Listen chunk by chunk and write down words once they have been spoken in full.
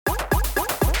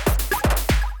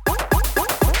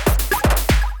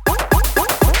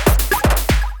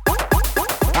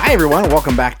Hi, everyone.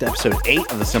 Welcome back to episode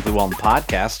 8 of the Simply Wellness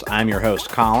podcast. I'm your host,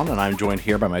 Colin, and I'm joined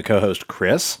here by my co-host,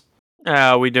 Chris.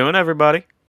 How we doing, everybody?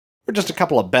 We're just a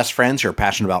couple of best friends who are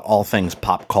passionate about all things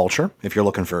pop culture. If you're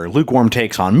looking for lukewarm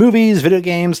takes on movies, video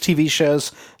games, TV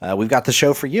shows, we've got the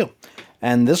show for you.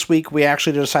 And this week, we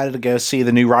actually decided to go see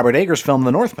the new Robert Eggers film,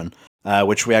 The Northman,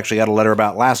 which we actually got a letter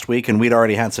about last week, and we'd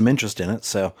already had some interest in it,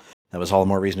 so that was all the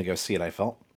more reason to go see it, I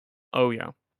felt. Oh,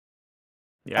 yeah.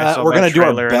 Yeah, I saw we're that gonna do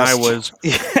our trailer best. and I was...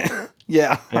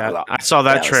 Yeah. I saw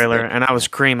that trailer and I was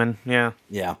screaming, yeah.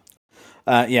 Yeah,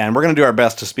 and we're going to do our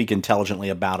best to speak intelligently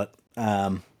about it.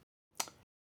 That's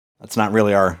not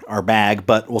really our bag,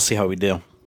 but we'll see how we do.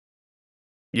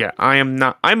 Yeah, I'm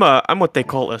what they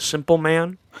call a simple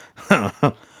man.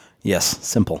 Yes,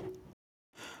 simple.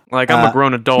 Like, I'm a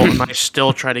grown adult and I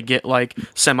still try to get, like,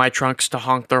 semi-trunks to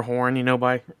honk their horn, you know,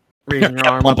 by raising your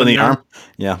arm. Pumping the arm.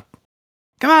 Yeah.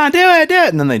 Come on, do it.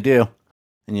 And then they do.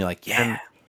 And you're like, yeah. And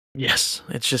yes,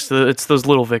 it's just it's those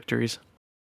little victories.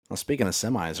 Well, speaking of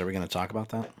semis, are we going to talk about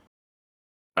that?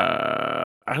 I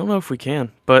don't know if we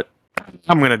can, but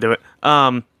I'm going to do it.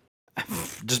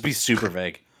 Just be super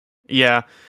vague. Yeah.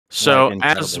 So,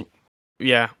 like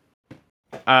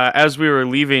as we were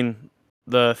leaving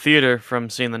the theater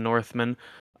from seeing The Northman,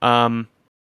 I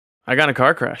got in a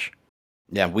car crash.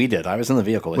 Yeah, we did. I was in the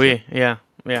vehicle with you. We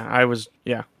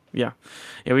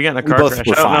got in a car crash.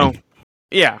 Were fine. Know.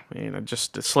 Yeah,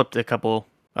 just slipped a couple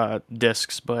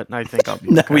discs, but I think I'll be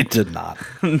No, okay. we did not.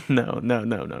 No,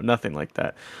 nothing like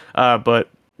that. But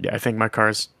yeah, I think my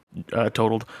car's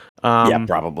totaled. Yeah,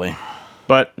 probably.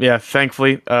 But yeah,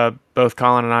 thankfully, both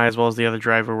Colin and I, as well as the other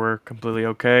driver, were completely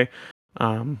okay.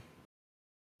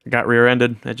 Got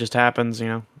rear-ended. It just happens, you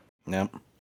know. Yep.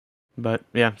 But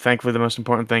yeah, thankfully, the most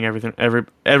important thing,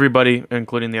 everybody,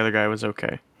 including the other guy, was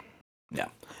okay. Yeah,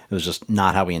 it was just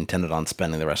not how we intended on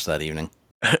spending the rest of that evening.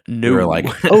 No. We were like,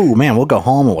 oh man, we'll go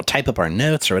home and we'll type up our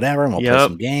notes or whatever, and we'll play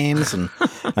some games, and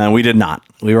we did not.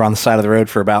 We were on the side of the road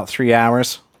for about 3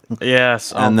 hours.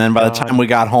 Yes. And then by the time we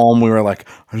got home, we were like,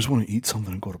 I just want to eat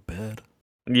something and go to bed.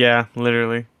 Yeah,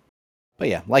 literally. But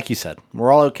yeah, like you said,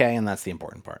 we're all okay, and that's the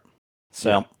important part.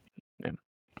 So,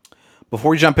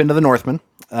 before we jump into the Northman,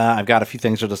 I've got a few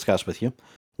things to discuss with you.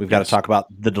 We've got to talk about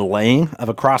the delaying of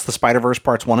Across the Spider-Verse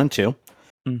Parts 1 and 2,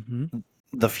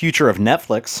 the future of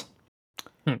Netflix,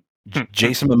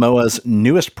 Jason Momoa's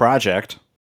newest project,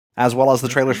 as well as the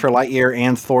trailers for Lightyear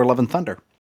and Thor: Love and Thunder.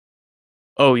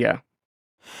 Oh, yeah.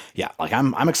 Yeah, like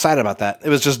I'm excited about that. It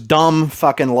was just dumb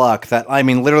fucking luck that, I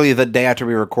mean, literally the day after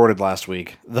we recorded last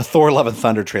week, the Thor: Love and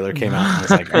Thunder trailer came out. And I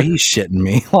was like, are you shitting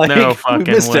me? Like, no fucking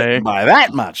we missed way. It by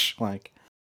that much. Like,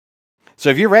 so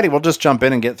if you're ready, we'll just jump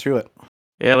in and get through it.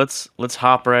 Yeah, let's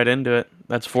hop right into it.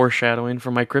 That's foreshadowing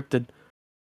for my cryptid.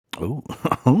 Ooh,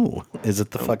 is it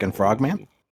the fucking Frogman?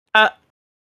 I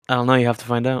don't know. You have to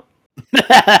find out.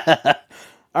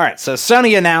 All right, so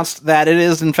Sony announced that it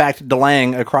is, in fact,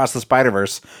 delaying Across the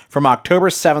Spider-Verse from October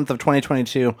 7th of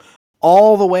 2022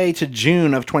 all the way to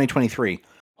June of 2023.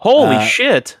 Holy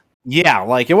shit! Yeah,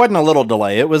 like, it wasn't a little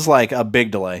delay. It was, like, a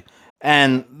big delay.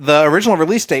 And the original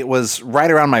release date was right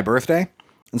around my birthday.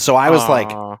 And so I was, like,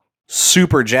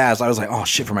 super jazzed. I was like, oh,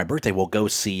 shit, for my birthday, we'll go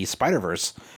see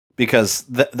Spider-Verse. Because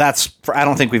that's, I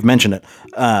don't think we've mentioned it,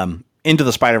 Into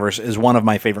the Spider-Verse is one of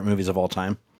my favorite movies of all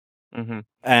time. Mm-hmm.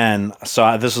 And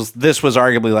so this was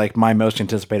arguably like my most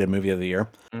anticipated movie of the year.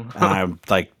 And I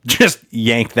like just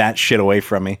yanked that shit away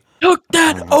from me. Took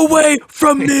that away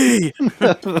from me.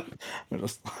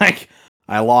 Just like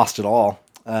I lost it all.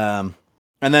 And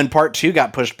then part 2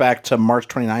 got pushed back to March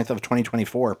 29th of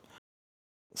 2024.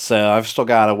 So I've still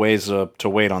got a ways to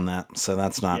wait on that. So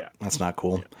that's not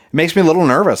cool. It makes me a little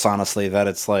nervous, honestly, that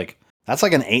it's like that's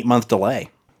like an 8-month delay.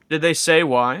 Did they say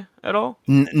why at all?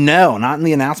 No, not in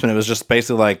the announcement. It was just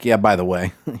basically like, yeah, by the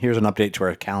way, here's an update to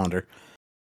our calendar.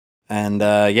 And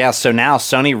so now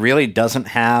Sony really doesn't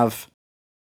have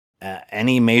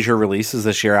any major releases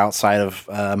this year outside of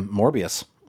Morbius.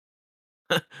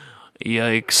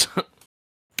 Yikes.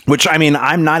 Which, I mean,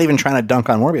 I'm not even trying to dunk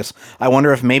on Morbius. I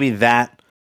wonder if maybe that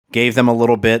gave them a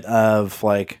little bit of,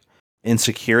 like,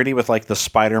 insecurity with, like, the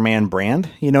Spider-Man brand.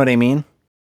 You know what I mean?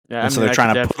 Yeah, so they're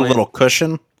trying to put a little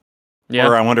cushion. Yeah.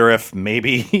 Or I wonder if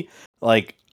maybe,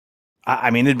 like,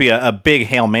 I mean, it'd be a big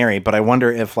Hail Mary, but I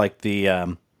wonder if, like,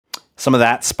 the some of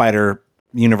that Spider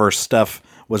Universe stuff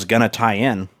was going to tie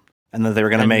in, and that they were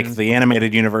going to make the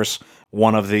animated universe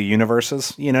one of the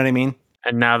universes. You know what I mean?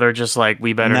 And now they're just like,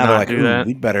 we better not do that.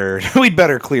 We'd better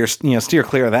steer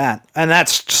clear of that. And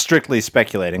that's strictly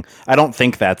speculating. I don't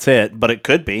think that's it, but it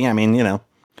could be. I mean, you know.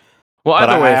 Well,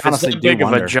 either way, if it's that big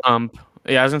of a jump,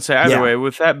 yeah, I was going to say, either way,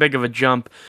 with that big of a jump,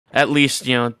 at least,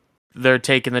 you know, they're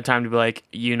taking the time to be like,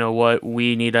 you know what,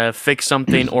 we need to fix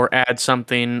something or add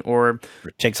something or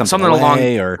take something along,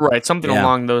 away, or something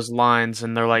along those lines,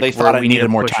 and they're like, they thought it we need to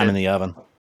needed more push time it. in the oven.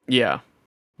 Yeah,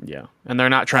 yeah, and they're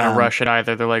not trying to rush it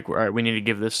either. They're like, all right, we need to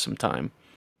give this some time.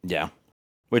 Yeah,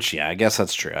 which I guess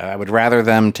that's true. I would rather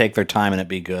them take their time and it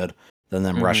be good than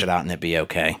them rush it out and it be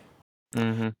okay.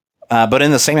 Mm-hmm. But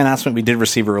in the same announcement, we did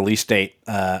receive a release date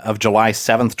of July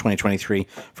 7th, 2023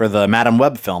 for the Madam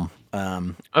Web film.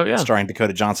 Starring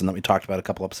Dakota Johnson that we talked about a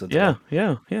couple episodes ago.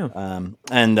 Yeah.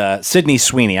 And Sydney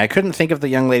Sweeney. I couldn't think of the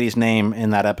young lady's name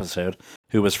in that episode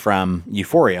who was from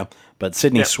Euphoria, but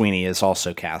Sydney Sweeney is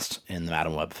also cast in the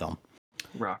Madam Web film.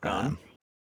 Rock on.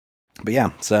 But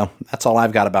yeah, so that's all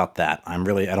I've got about that. I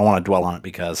don't want to dwell on it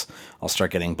because I'll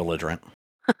start getting belligerent.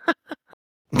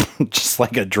 Just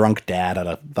like a drunk dad at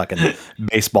a fucking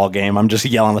baseball game. I'm just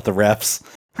yelling at the refs,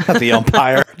 at the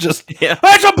umpire.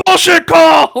 That's a bullshit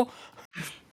call!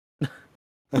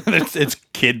 it's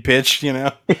kid pitch, you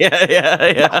know?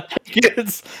 Yeah.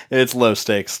 It's low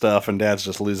stakes stuff, and dad's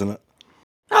just losing it.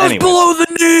 I was below the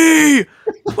knee!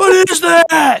 What is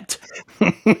that?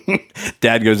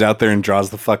 Dad goes out there and draws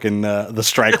the fucking the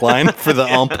strike line for the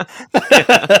ump.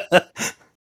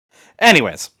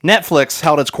 Anyways, Netflix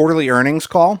held its quarterly earnings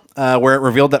call where it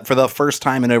revealed that for the first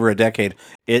time in over a decade,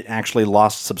 it actually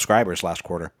lost subscribers last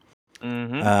quarter.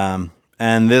 Mm-hmm.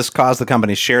 And this caused the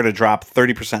company's share to drop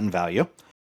 30% in value.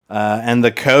 And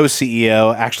the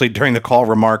co-CEO actually during the call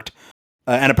remarked,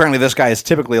 and apparently this guy is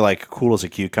typically like cool as a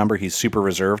cucumber. He's super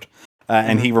reserved.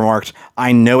 And he remarked,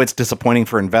 "I know it's disappointing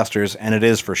for investors, and it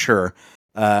is for sure."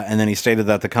 And then he stated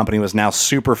that the company was now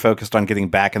super focused on getting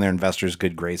back in their investors'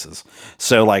 good graces.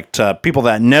 So, like, to people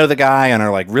that know the guy and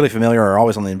are like really familiar or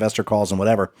always on the investor calls and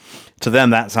whatever, to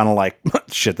them that sounded like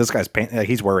shit. This guy's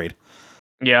he's worried.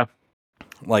 Yeah.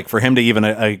 Like for him to even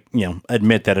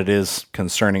admit that it is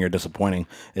concerning or disappointing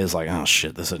is like, oh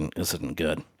shit, this isn't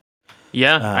good.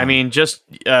 Yeah, I mean, just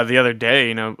the other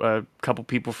day, a couple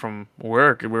people from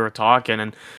work, we were talking,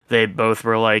 and they both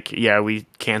were like, yeah, we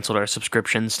canceled our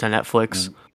subscriptions to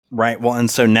Netflix. Right. Well, and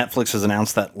so Netflix has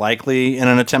announced that likely in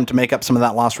an attempt to make up some of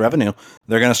that lost revenue,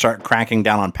 they're going to start cracking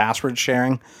down on password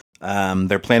sharing.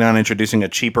 They're planning on introducing a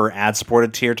cheaper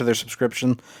ad-supported tier to their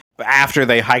subscription after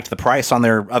they hiked the price on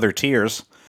their other tiers,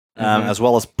 as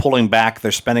well as pulling back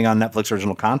their spending on Netflix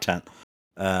original content,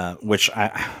 which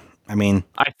I mean,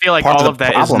 I feel like all of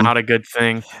that is not a good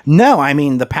thing. No, I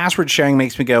mean, the password sharing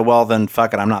makes me go, well, then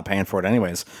fuck it, I'm not paying for it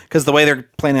anyways. Because the way they're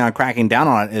planning on cracking down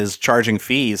on it is charging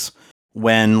fees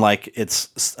when like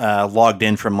it's logged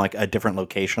in from like a different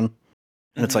location.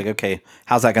 And it's like, okay,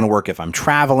 how's that going to work if I'm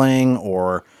traveling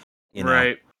or,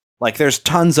 right? Like there's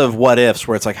tons of what ifs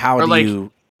where it's like, how do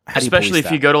you especially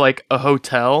if you go to like a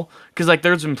hotel, because like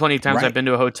there's been plenty of times I've been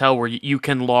to a hotel where you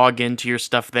can log into your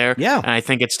stuff there, and I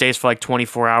think it stays for like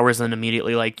 24 hours and then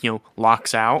immediately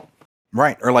locks out.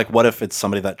 Right. Or like what if it's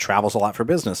somebody that travels a lot for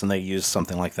business and they use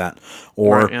something like that,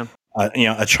 or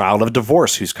a child of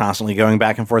divorce who's constantly going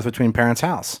back and forth between parents'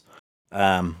 house.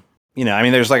 I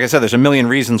mean, there's, like I said, there's a million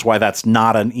reasons why that's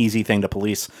not an easy thing to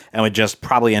police and would just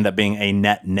probably end up being a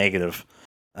net negative.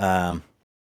 I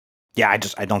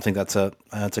don't think that's a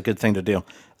good thing to do.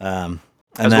 And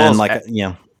as then well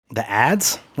the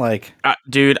ads, like,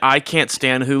 dude, I can't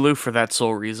stand Hulu for that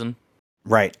sole reason.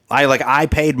 Right. I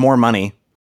paid more money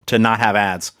to not have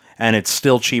ads, and it's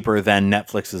still cheaper than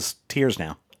Netflix's tiers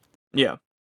now. Yeah.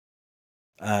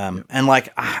 And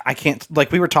like, I can't,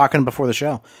 like we were talking before the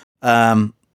show,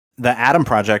 the Adam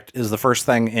Project is the first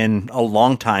thing in a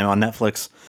long time on Netflix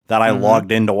that I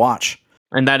logged in to watch.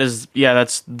 And that is,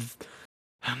 that's,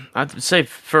 I'd say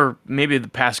for maybe the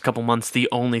past couple months, the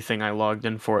only thing I logged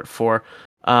in for it for.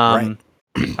 Right.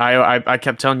 I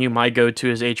kept telling you my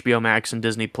go-to is HBO Max and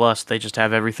Disney Plus. They just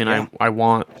have everything I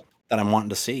want. That I'm wanting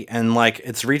to see. And like,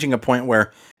 it's reaching a point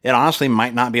where it honestly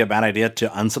might not be a bad idea to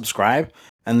unsubscribe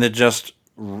and then just,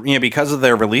 because of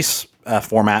their release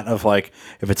format of like,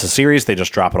 if it's a series, they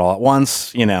just drop it all at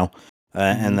once,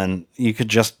 and then you could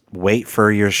just wait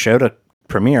for your show to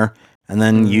premiere and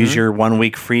then use your 1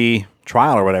 week free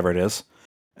trial or whatever it is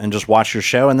and just watch your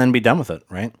show and then be done with it.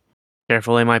 Right.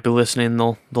 Careful. They might be listening.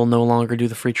 They'll no longer do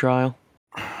the free trial.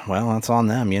 Well, that's on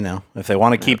them. If they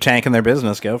want to keep tanking their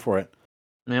business, go for it.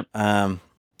 Yep. And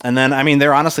then, I mean,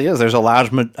 there honestly is. There's a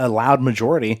loud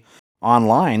majority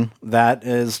online that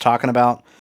is talking about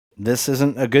this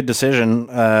isn't a good decision,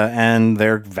 and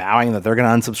they're vowing that they're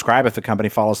going to unsubscribe if the company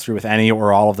follows through with any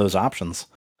or all of those options.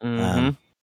 And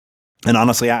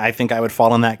honestly, I think I would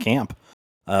fall in that camp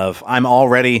of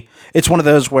it's one of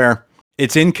those where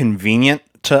it's inconvenient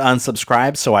to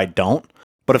unsubscribe, so I don't.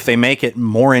 But if they make it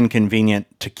more inconvenient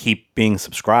to keep being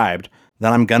subscribed,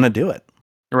 then I'm going to do it.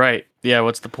 Right. Yeah,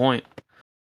 what's the point?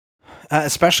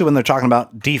 Especially when they're talking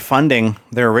about defunding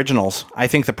their originals. I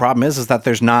think the problem is that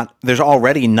there's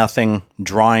already nothing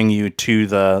drawing you to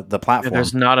the platform.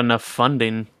 There's not enough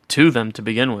funding to them to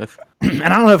begin with. And I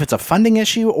don't know if it's a funding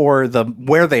issue or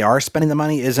where they are spending the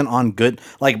money isn't on good.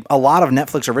 Like, a lot of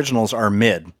Netflix originals are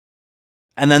mid.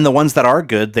 And then the ones that are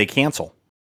good, they cancel.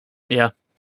 Yeah.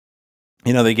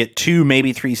 They get 2,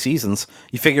 maybe 3 seasons.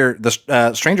 You figure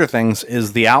the Stranger Things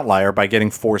is the outlier by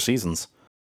getting 4 seasons.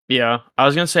 Yeah, I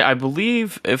was going to say, I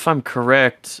believe, if I'm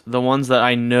correct, the ones that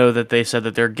I know that they said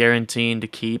that they're guaranteeing to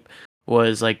keep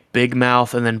was like Big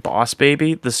Mouth and then Boss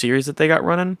Baby, the series that they got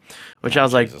running, which I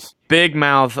was Jesus. Like, Big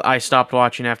Mouth, I stopped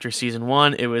watching after season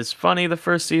 1. It was funny the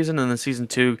first season, and then season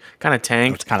 2 kind of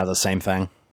tanked. It's kind of the same thing.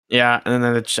 Yeah, and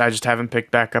then I just haven't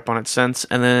picked back up on it since.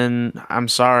 And then, I'm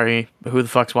sorry, who the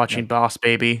fuck's watching Boss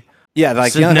Baby? Yeah,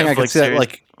 like, the only thing I could see,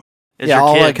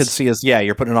 all I could see is,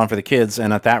 you're putting it on for the kids,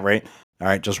 and at that rate, all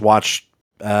right, just watch,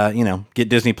 get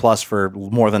Disney Plus for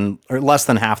less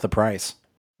than half the price.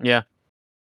 Yeah.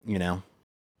 I mean,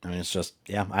 it's just,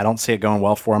 I don't see it going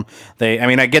well for them.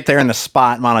 I get there in the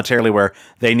spot monetarily where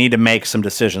they need to make some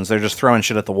decisions. They're just throwing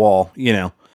shit at the wall,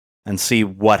 and see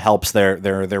what helps their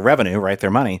revenue, right? Their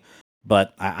money.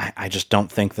 But I just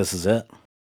don't think this is it.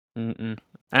 Mm-mm.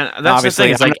 And that's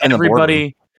obviously the thing, is like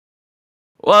everybody...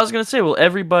 Well, I was going to say,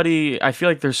 everybody, I feel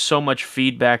like there's so much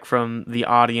feedback from the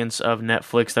audience of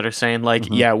Netflix that are saying, like,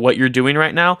 what you're doing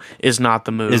right now is not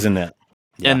the move. Isn't it?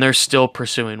 Yeah. And they're still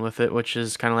pursuing with it, which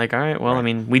is kind of like, all right, well, right. I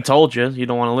mean, we told you, you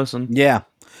don't want to listen. Yeah.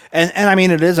 And I mean,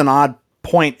 it is an odd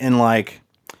point in, like,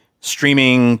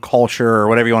 streaming culture or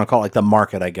whatever you want to call it, like the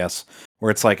market, I guess, where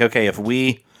it's like, okay, if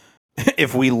we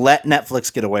let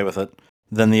Netflix get away with it,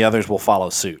 then the others will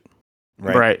follow suit.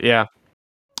 Right. Right. Yeah.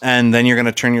 And then you're going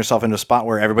to turn yourself into a spot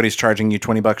where everybody's charging you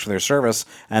 $20 for their service,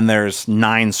 and there's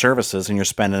 9 services, and you're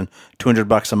spending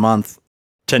 $200 a month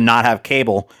to not have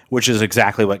cable, which is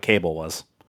exactly what cable was.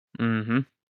 Mm-hmm.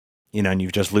 And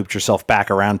you've just looped yourself back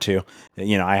around to,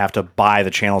 I have to buy the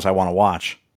channels I want to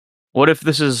watch. What if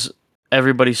this is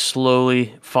everybody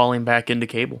slowly falling back into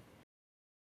cable?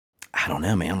 I don't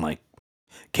know, man. Like,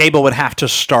 cable would have to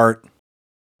start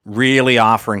really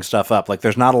offering stuff up. Like,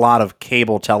 there's not a lot of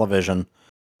cable television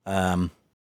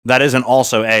that isn't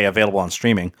also available on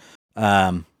streaming,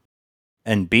 and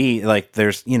B, like,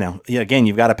 there's again,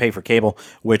 you've got to pay for cable,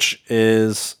 which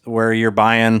is where you're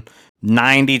buying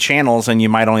 90 channels and you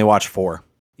might only watch 4.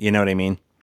 You know what I mean?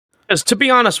 Because to be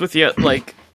honest with you,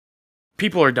 like,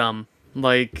 people are dumb.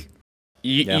 Like,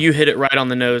 you hit it right on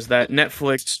the nose that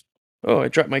Netflix. Oh, I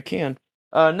dropped my can.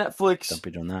 Netflix. Don't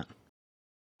be doing that.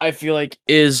 I feel like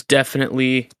is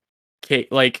definitely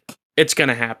like. It's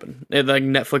gonna happen. Like,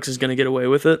 Netflix is gonna get away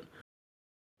with it.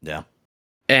 Yeah.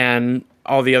 And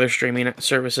all the other streaming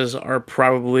services are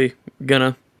probably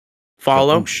gonna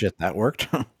follow. Oh shit, that worked.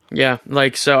 Yeah,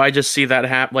 like, so I just see that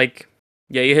happen. Like,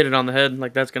 yeah, you hit it on the head.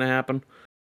 Like, that's gonna happen.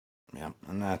 Yeah,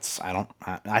 and that's I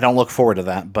don't look forward to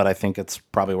that, but I think it's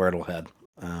probably where it'll head.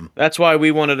 That's why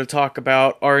we wanted to talk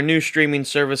about our new streaming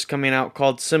service coming out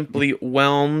called Simply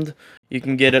Whelmed. You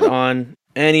can get it on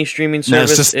any streaming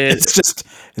service. No,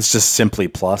 it's just Simply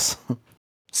Plus.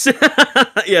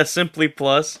 Yeah, Simply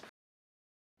Plus,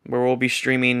 where we'll be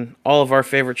streaming all of our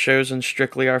favorite shows and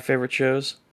strictly our favorite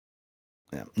shows.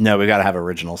 Yeah. No, we got to have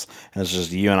originals, and it's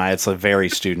just you and I. It's a very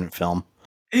student film.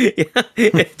 Yeah,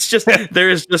 it's just there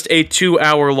is just a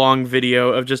 2-hour long video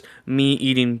of just me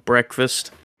eating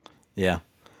breakfast. Yeah,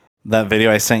 that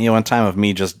video I sent you one time of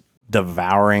me just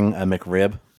devouring a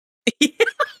McRib.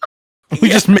 We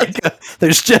just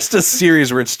there's just a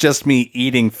series where it's just me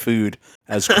eating food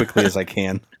as quickly as I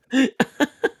can. In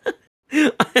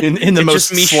the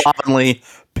most slovenly,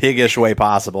 piggish way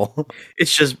possible.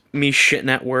 It's just me shitting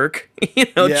at work,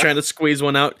 trying to squeeze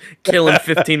one out, killing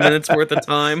 15 minutes worth of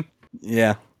time.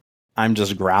 Yeah. I'm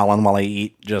just growling while I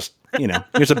eat. Just,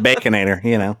 here's a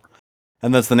Baconator,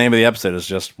 And that's the name of the episode, is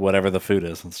just whatever the food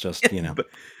is. It's just,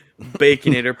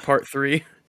 Baconator Part 3.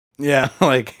 Yeah,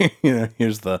 like,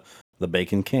 here's the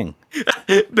Bacon King.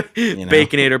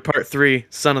 Baconator Part 3,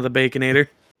 Son of the Baconator.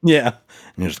 Yeah.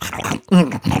 And just...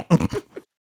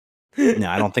 No,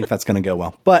 I don't think that's going to go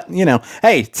well. But,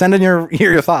 hey, send in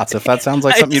your thoughts if that sounds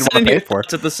like something you'd want to pay for.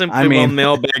 To the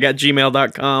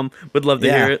simplywellmailbag@gmail.com. Would love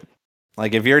to hear it.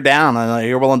 Like, if you're down and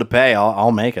you're willing to pay,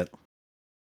 I'll make it.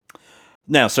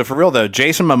 No, so for real, though,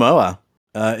 Jason Momoa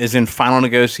is in final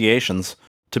negotiations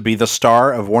to be the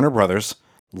star of Warner Brothers'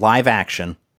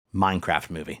 live-action Minecraft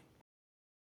movie.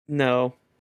 No.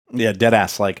 Yeah,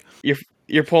 deadass. Like,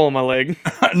 you're pulling my leg.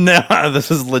 No, this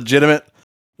is legitimate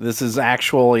This is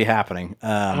actually happening.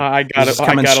 I this gotta is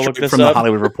coming look straight this from the up.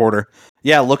 Hollywood Reporter.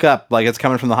 Yeah, look up. Like, it's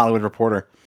coming from the Hollywood Reporter.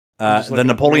 The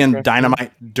Napoleon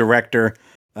Dynamite director,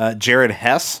 Jared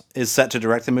Hess, is set to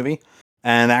direct the movie.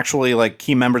 And actually, like,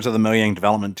 key members of the Mojang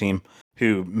development team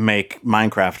who make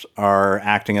Minecraft are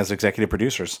acting as executive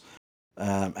producers.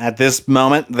 At this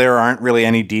moment, there aren't really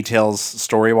any details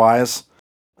story-wise.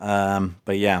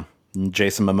 But yeah,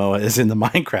 Jason Momoa is in the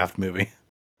Minecraft movie.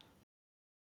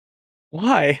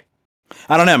 Why?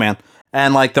 I don't know, man.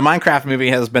 And like the Minecraft movie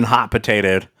has been hot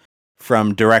potatoed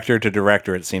from director to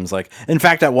director, it seems like. In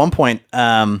fact, at one point,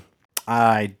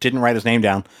 I didn't write his name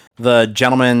down. The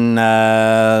gentleman,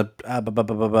 not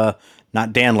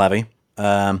Dan Levy.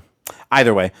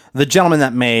 Either way, the gentleman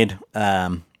that made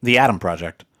the Atom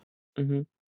Project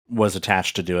was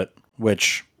attached to do it.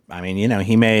 Which, I mean,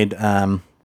 he made the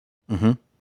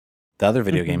other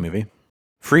video game movie,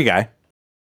 Free Guy.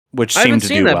 Which I haven't seemed to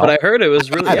seen do that, well. but I heard it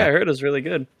was really. Yeah, I heard it was really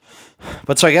good.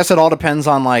 But so I guess it all depends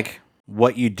on like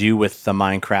what you do with the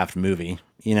Minecraft movie.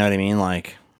 You know what I mean?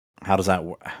 Like, how does that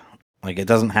work? Like, it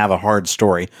doesn't have a hard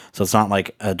story, so it's not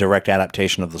like a direct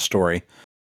adaptation of the story.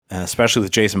 Especially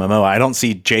with Jason Momoa, I don't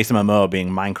see Jason Momoa being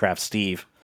Minecraft Steve.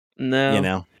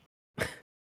 No,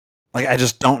 like I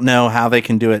just don't know how they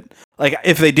can do it. Like,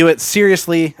 if they do it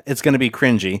seriously, it's going to be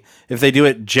cringy. If they do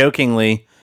it jokingly,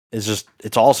 it's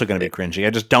also going to be cringy. I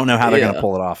just don't know how they're going to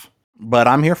pull it off. But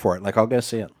I'm here for it. Like, I'll go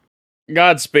see it.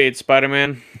 Godspeed,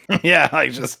 Spider-Man. Yeah,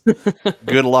 like just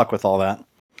good luck with all that.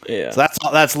 Yeah. So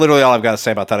that's literally all I've got to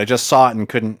say about that. I just saw it and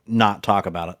couldn't not talk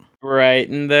about it. Right,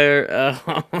 and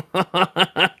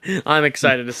I'm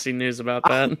excited to see news about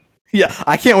that. Yeah,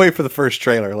 I can't wait for the first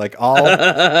trailer. Like, all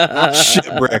shit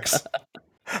bricks.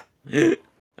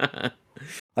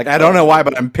 Like, I don't know why,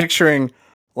 but I'm picturing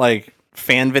like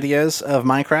fan videos of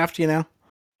Minecraft,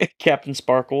 Captain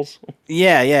Sparkles.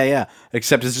 Yeah.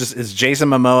 Except it's Jason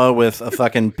Momoa with a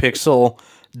fucking pixel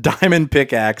diamond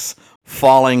pickaxe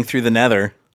falling through the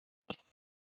nether.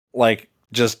 Like,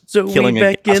 just killing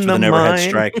a ghast with an overhead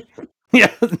strike.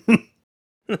 Yeah.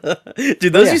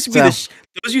 Dude, those used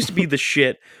to be the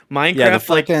shit. Minecraft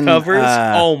fucking, covers.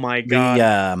 Oh my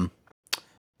god.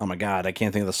 Oh my god, I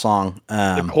can't think of the song.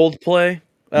 The Coldplay.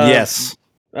 Yes.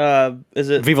 Is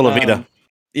it Viva La Vida?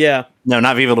 Yeah. No,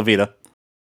 not Viva La Vida.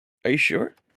 Are you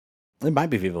sure? It might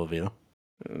be Viva La Vida.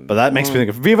 But that makes me think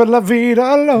of Viva La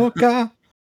Vida Loca.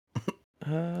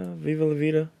 Viva La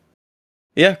Vida.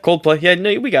 Yeah, Coldplay. Yeah,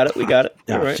 no, we got it.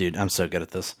 Oh, right. Dude, I'm so good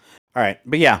at this. All right,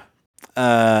 but yeah.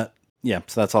 Yeah,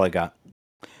 so that's all I got.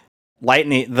 The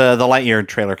Lightyear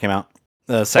trailer came out.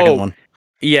 The second one.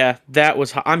 Yeah, that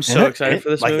was. I'm so excited for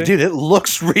this movie. Dude, it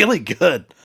looks really good.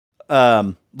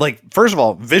 Like, first of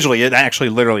all, visually, it actually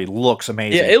literally looks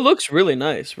amazing. Yeah, it looks really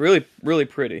nice. Really, really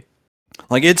pretty.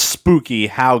 Like, it's spooky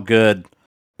how good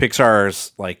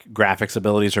Pixar's like graphics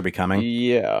abilities are becoming.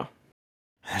 Yeah.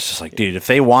 It's just like, dude, if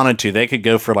they wanted to, they could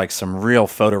go for like some real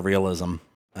photorealism.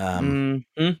 Because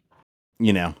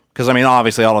I mean,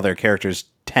 obviously, all of their characters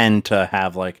tend to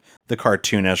have like the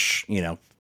cartoonish,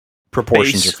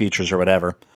 proportions or features or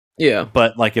whatever. Yeah.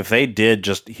 But like, if they did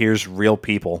just here's real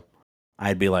people,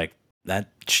 I'd be like,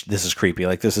 this is creepy.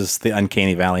 Like, this is the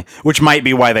uncanny valley, which might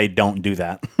be why they don't do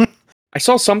that. I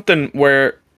saw something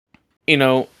where,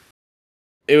 it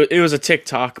was a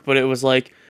TikTok, but it was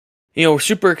like, we're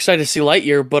super excited to see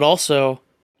Lightyear, but also,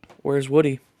 where's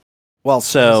Woody? Well,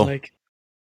 so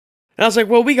I was like,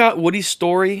 well, we got Woody's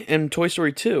story in Toy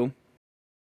Story 2.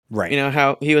 Right.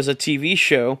 How he was a TV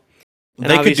show.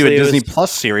 They could do a Disney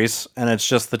Plus series, and it's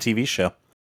just the TV show.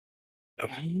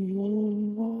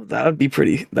 That'd be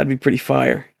pretty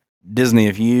fire. Disney,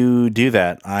 if you do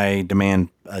that, I demand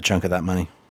a chunk of that money.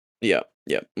 Yeah.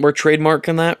 We're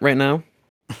trademarking that right now.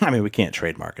 I mean, we can't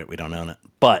trademark it. We don't own it.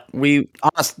 But we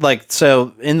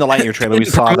so in the Lightyear trailer, we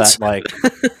saw that like.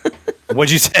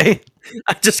 What'd you say?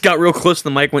 I just got real close to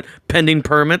the mic. Went pending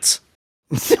permits.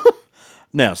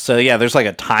 No, so yeah, there's like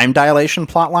a time dilation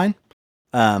plot line,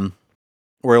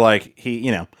 where like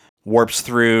he warps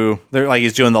through. They're like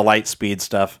he's doing the light speed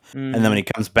stuff, and then when he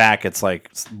comes back, it's like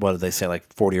what did they say,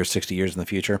 like 40 or 60 years in the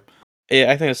future?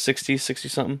 Yeah, I think it's 60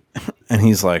 something. And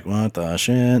he's like, "What the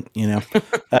shit?"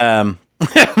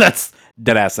 That's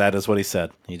deadass. That is what he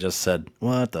said. He just said,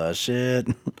 "What the shit?"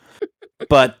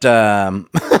 But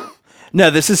no,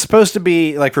 this is supposed to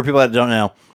be like for people that don't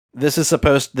know. This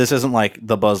isn't like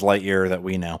the Buzz Lightyear that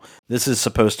we know. This is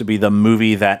supposed to be the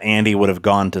movie that Andy would have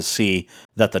gone to see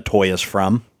that the toy is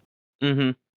from.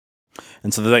 Mm-hmm.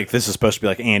 And so like this is supposed to be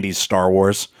like Andy's Star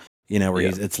Wars, where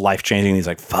it's life changing. He's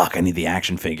like, "Fuck, I need the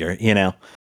action figure,"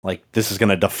 like this is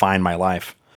gonna define my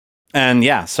life. And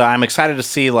yeah, so I'm excited to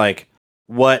see like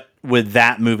what would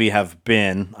that movie have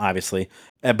been? Obviously,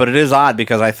 but it is odd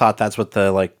because I thought that's what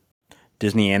the like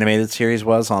Disney animated series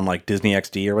was on like Disney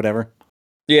XD or whatever.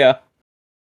 Yeah.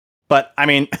 But I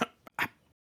mean,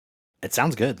 it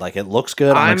sounds good. Like it looks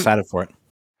good. I'm excited for it.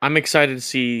 I'm excited to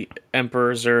see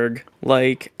Emperor Zurg.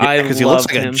 Like because he looks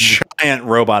like a giant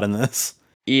robot in this.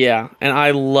 Yeah, and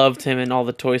I loved him in all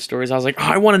the Toy Stories. I was like, oh,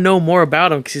 I want to know more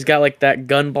about him because he's got like that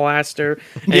gun blaster.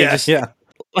 And yeah.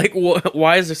 Like,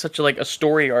 why is there such a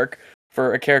story arc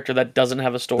for a character that doesn't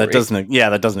have a story? That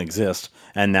doesn't exist.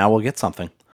 And now we'll get something.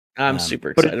 I'm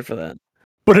super excited for that.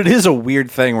 But it is a weird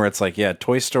thing where it's like, yeah,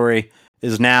 Toy Story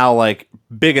is now like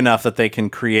big enough that they can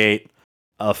create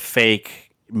a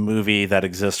fake movie that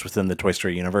exists within the Toy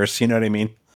Story universe. You know what I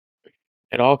mean?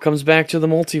 It all comes back to the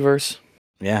multiverse.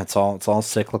 Yeah, it's all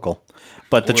cyclical.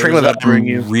 But the trailer that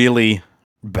I'm really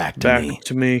back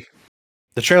to me.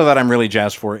 The trailer that I'm really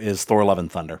jazzed for is Thor: Love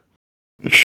and Thunder.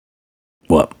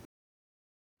 What?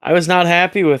 I was not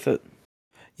happy with it.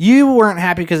 You weren't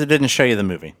happy because it didn't show you the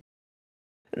movie.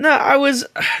 No, I was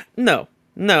no.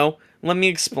 Let me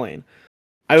explain.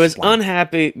 I was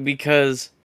unhappy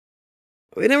because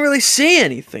we didn't really see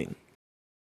anything.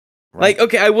 Right. Like,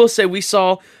 okay, I will say we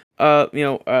saw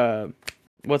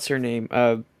what's her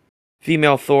name?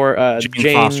 Female Thor,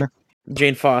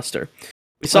 Jane Foster.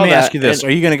 Let me ask you this: are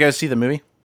you going to go see the movie?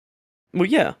 Well,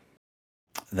 yeah.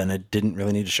 Then it didn't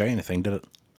really need to show you anything, did it?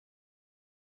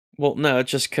 Well, no,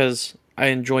 it's just because I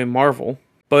enjoy Marvel.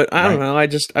 But I don't know.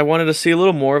 I wanted to see a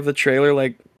little more of the trailer,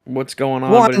 like what's going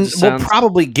on. Well, we'll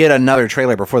probably get another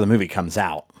trailer before the movie comes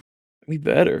out. We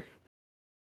better.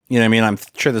 You know what I mean? I'm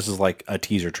sure this is like a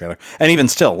teaser trailer. And even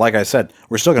still, like I said,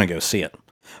 we're still going to go see it.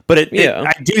 But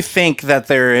I do think that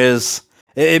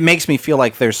it makes me feel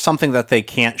like there's something that they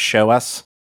can't show us,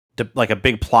 like a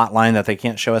big plot line that they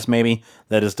can't show us maybe,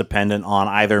 that is dependent on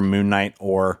either Moon Knight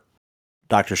or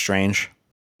Doctor Strange.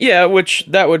 Yeah, which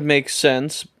that would make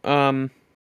sense.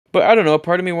 But I don't know.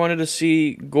 Part of me wanted to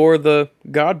see Gore the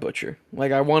God Butcher.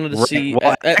 Like, I wanted to see.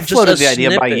 Well, I floated the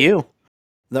idea by you.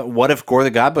 That what if Gore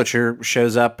the God Butcher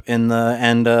shows up in the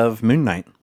end of Moon Knight?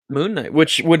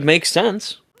 Which would make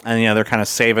sense. And they're kind of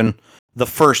saving the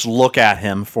first look at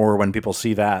him for when people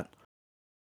see that.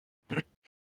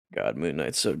 God, Moon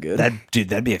Knight's so good.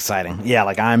 That'd be exciting. Yeah,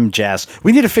 like I'm jazzed.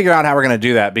 We need to figure out how we're gonna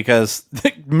do that because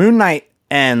Moon Knight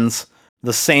ends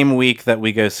the same week that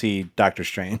we go see Doctor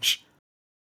Strange.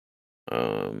 Yeah,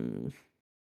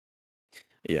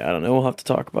 I don't know. We'll have to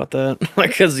talk about that.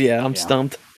 Because I'm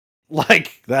stumped.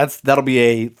 Like that'll be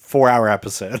a 4-hour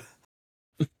episode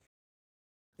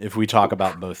if we talk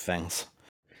about both things,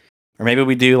 or maybe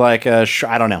we do like I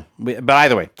don't know. But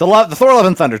either way, the Thor: Love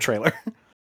and Thunder trailer.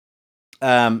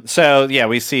 So yeah,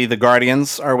 we see the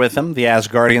Guardians are with him, the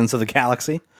Asgardians of the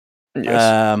galaxy.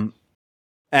 Yes.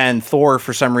 And Thor,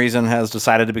 for some reason, has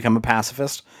decided to become a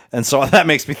pacifist, and so that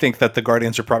makes me think that the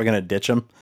Guardians are probably going to ditch him.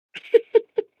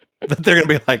 That they're going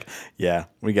to be like, "Yeah,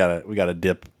 we gotta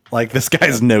dip. Like this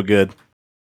guy's no good."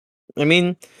 I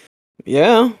mean,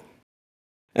 yeah.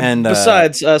 And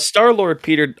besides, Star-Lord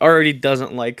Peter already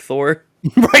doesn't like Thor.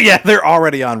 Right? Yeah, they're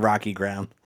already on rocky ground.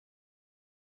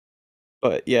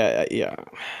 But yeah.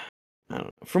 I don't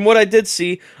know. From what I did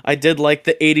see, I did like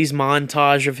the 80s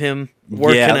montage of him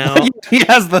working out. He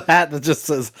has the hat that just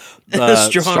says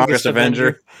Strongest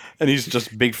Avenger. And he's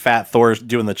just big fat Thor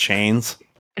doing the chains.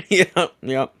 Yeah.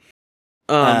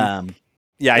 I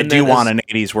do want an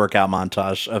 80s workout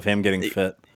montage of him getting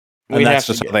fit. And that's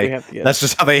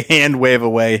just how they hand wave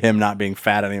away him not being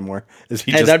fat anymore.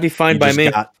 That'd be fine by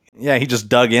me. He just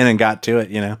dug in and got to it,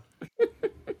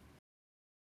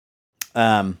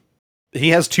 He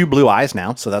has 2 blue eyes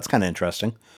now, so that's kind of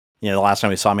interesting. The last time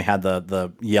we saw him, he had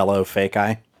the yellow fake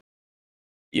eye.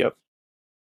 Yep.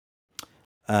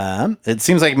 It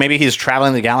seems like maybe he's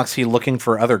traveling the galaxy looking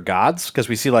for other gods, because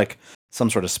we see like some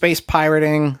sort of space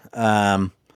pirating.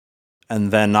 And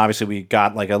then obviously we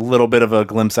got like a little bit of a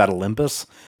glimpse at Olympus,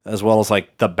 as well as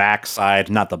like the backside,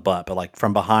 not the butt, but like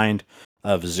from behind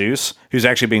of Zeus, who's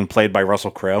actually being played by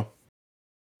Russell Crowe.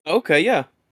 Okay, yeah.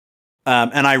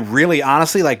 And I really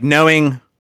honestly like knowing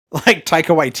like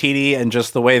Taika Waititi and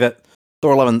just the way that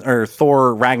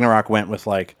Thor Ragnarok went with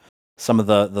like some of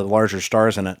the larger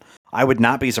stars in it. I would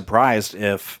not be surprised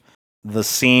if the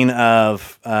scene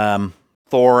of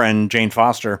Thor and Jane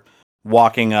Foster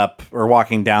walking up or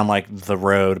walking down like the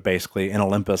road basically in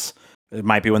Olympus, it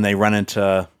might be when they run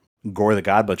into Gore the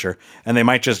God Butcher, and they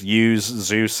might just use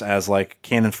Zeus as like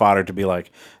cannon fodder to be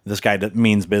like, this guy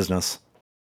means business.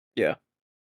 Yeah.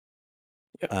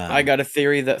 I got a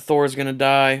theory that Thor's going to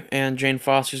die and Jane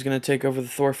Foster's going to take over the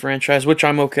Thor franchise, which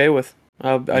I'm okay with.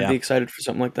 I'd be excited for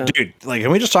something like that. Dude, like,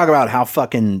 can we just talk about how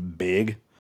fucking big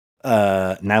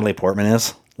Natalie Portman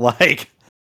is? Like,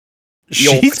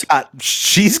 she's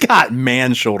got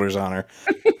man shoulders on her.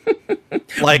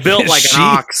 Like, built like an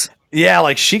ox. Yeah,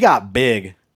 like she got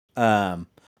big. There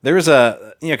was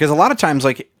because a lot of times,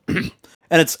 like, and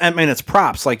it's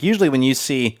props. Like, usually when you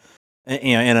see,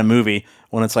 in a movie,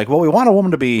 when it's like, well, we want a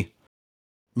woman to be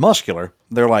muscular,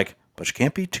 they're like, but she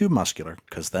can't be too muscular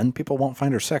because then people won't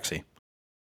find her sexy.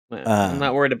 I'm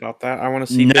not worried about that. I want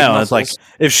to see no, big muscles. It's like,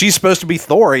 if she's supposed to be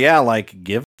Thor, yeah, like,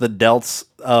 give the delts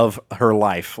of her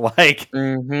life, like,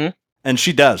 and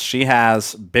she does. She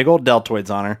has big old deltoids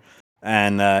on her,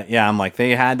 and I'm like,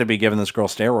 they had to be giving this girl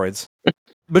steroids.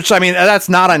 Which, I mean, that's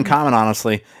not uncommon,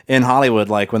 honestly, in Hollywood.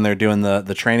 Like, when they're doing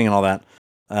the training and all that,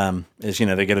 is,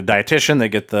 they get a dietitian, they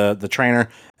get the trainer,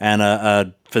 and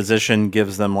a physician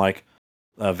gives them, like,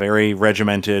 a very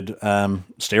regimented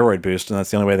steroid boost, and that's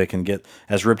the only way they can get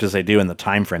as ripped as they do in the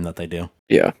time frame that they do.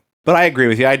 Yeah. But I agree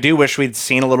with you. I do wish we'd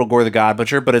seen a little Gore the God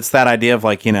Butcher, but it's that idea of,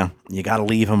 like, you got to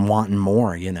leave him wanting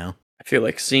more, I feel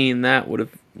like seeing that would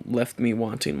have left me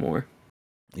wanting more.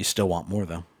 You still want more,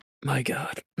 though. My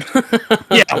God.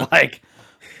 Yeah, like,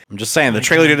 I'm just saying, the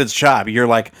trailer did its job. You're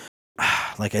like,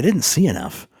 I didn't see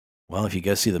enough. Well, if you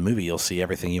go see the movie, you'll see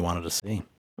everything you wanted to see.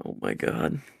 Oh my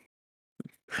God.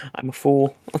 I'm a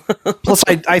fool. Plus,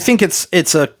 I think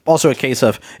it's also a case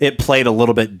of it played a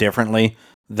little bit differently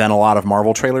than a lot of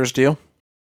Marvel trailers do.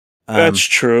 That's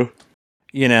true.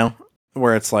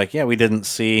 Where it's like, yeah, we didn't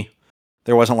see,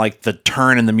 there wasn't like the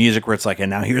turn in the music where it's like, and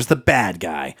now here's the bad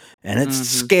guy, and it's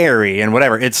scary and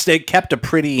whatever. It kept a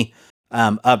pretty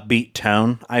upbeat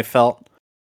tone, I felt,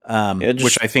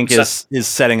 which I think is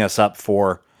setting us up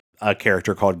for a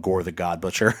character called Gore the God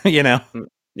Butcher.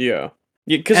 Yeah.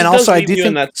 Because it also, does leave you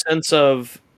in that sense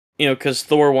of, because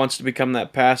Thor wants to become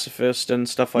that pacifist and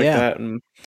stuff like that, and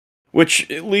which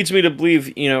leads me to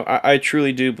believe, I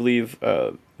truly do believe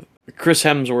Chris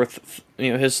Hemsworth,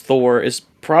 his Thor is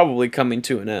probably coming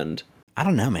to an end. I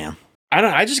don't know, man.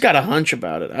 I just got a hunch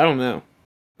about it. I don't know.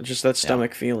 It's just that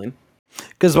stomach feeling.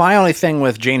 Because my only thing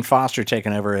with Jane Foster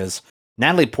taking over is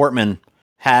Natalie Portman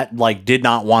did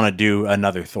not want to do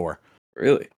another Thor.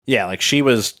 Really? Yeah, like, she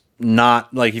was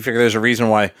not, like, you figure there's a reason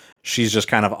why she's just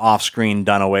kind of off screen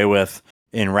done away with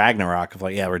in Ragnarok of,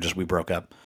 like, yeah, we broke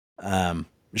up.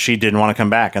 She didn't want to come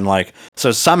back, and, like,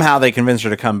 so somehow they convinced her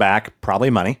to come back,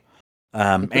 probably money,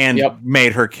 and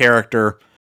made her character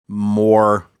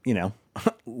more,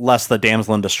 less the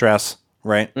damsel in distress,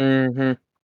 right?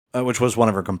 Which was one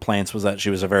of her complaints, was that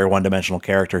she was a very one-dimensional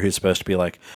character who's supposed to be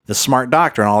like the smart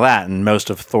doctor and all that, and most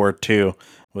of Thor 2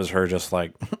 was her just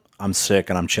like, I'm sick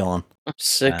and I'm chilling. I'm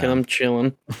sick and I'm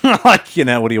chilling. Like,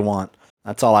 what do you want?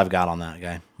 That's all I've got on that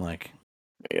guy. Like,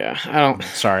 yeah, I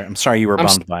don't. I'm sorry you were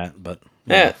bummed by it, but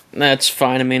yeah, that's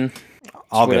fine. I mean,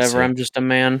 all whatever. I'm just a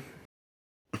man.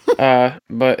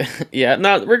 But yeah,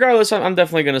 no. Regardless, I'm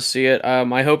definitely gonna see it.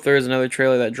 I hope there is another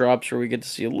trailer that drops where we get to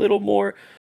see a little more.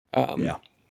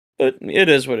 But it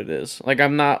is what it is. Like,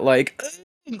 I'm not like,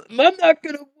 I'm not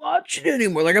gonna watch it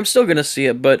anymore. Like, I'm still gonna see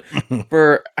it, but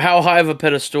for how high of a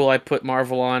pedestal I put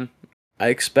Marvel on, I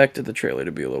expected the trailer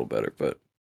to be a little better. But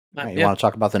you want to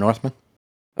talk about the Northman?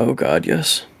 Oh God,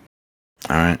 yes.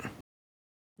 All right,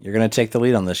 you're gonna take the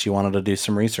lead on this. You wanted to do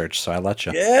some research, so I let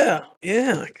you.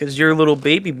 Yeah, because you're a little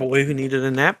baby boy who needed a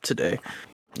nap today.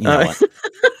 You know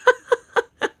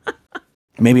what?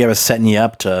 Maybe I was setting you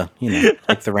up to,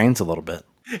 take the reins a little bit.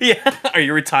 Yeah. Are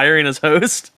you retiring as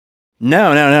host?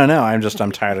 No.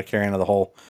 I'm tired of carrying the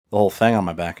whole thing on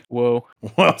my back. Whoa.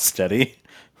 Steady.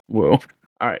 Whoa.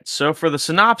 All right. So for the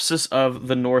synopsis of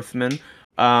The Northman,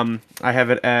 I have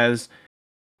it as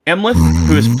Amleth,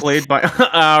 who is played by.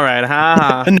 All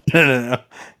right. No.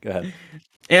 Go ahead.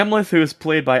 Amleth, who is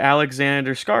played by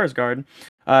Alexander Skarsgård.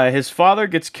 His father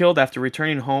gets killed after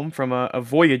returning home from a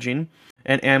voyaging,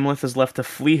 and Amleth is left to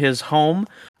flee his home,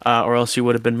 or else he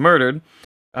would have been murdered.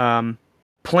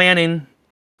 Planning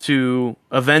to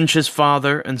avenge his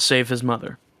father and save his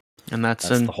mother, and that's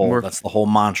the whole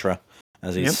mantra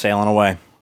as he's sailing away.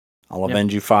 I'll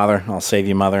avenge you, father. I'll save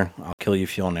you, mother. I'll kill you,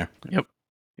 Fjolnir. Yep.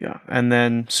 Yeah, and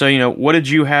then so what did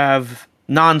you have?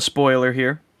 Non-spoiler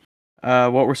here.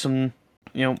 What were some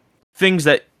things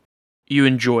that you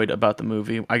enjoyed about the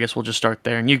movie? I guess we'll just start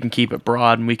there, and you can keep it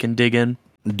broad, and we can dig in.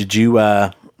 Did you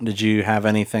have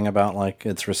anything about like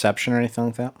its reception or anything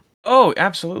like that? Oh,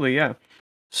 absolutely, yeah.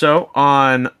 So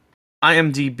on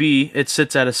IMDb, it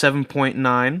sits at a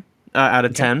 7.9 out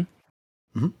of 10.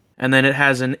 Mm-hmm. And then it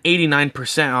has an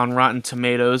 89% on Rotten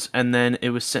Tomatoes, and then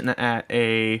it was sitting at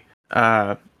a,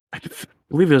 I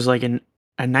believe it was like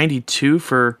a 92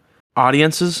 for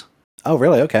audiences. Oh,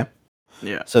 really? Okay.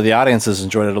 Yeah. So the audiences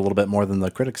enjoyed it a little bit more than the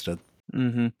critics did.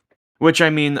 Mm-hmm. Which I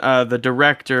mean, the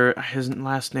director, his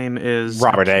last name is I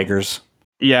Robert can't. Eggers.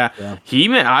 Yeah, Yeah.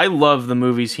 I love the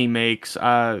movies he makes.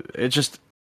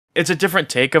 It's a different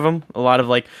take of him. A lot of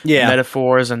like Yeah.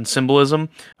 metaphors and symbolism.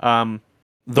 Um,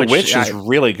 The which Witch is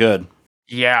really good.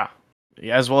 yeah,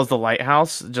 yeah, as well as the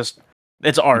Lighthouse. Just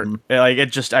it's art. Hmm. Like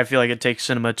it just I feel like it takes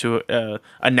cinema to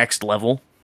a next level,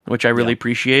 which I Yeah. really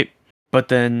appreciate. But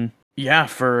then yeah,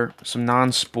 for some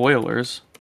non spoilers,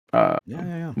 Yeah, yeah,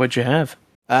 yeah. what'd you have?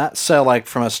 So, like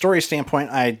from a story standpoint,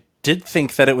 I did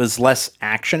think that it was less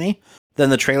actiony than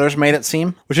the trailers made it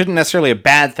seem, which isn't necessarily a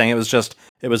bad thing. It was just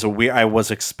it was a weird. I was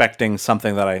expecting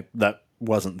something that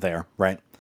wasn't there, right?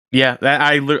 Yeah,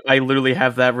 I literally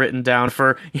have that written down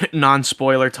for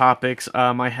non-spoiler topics.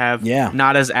 I have Yeah,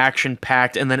 not as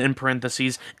action-packed, and then in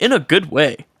parentheses, in a good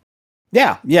way.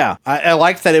 yeah, yeah. I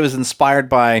liked that it was inspired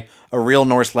by a real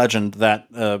Norse legend that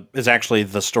is actually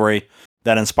the story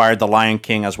that inspired The Lion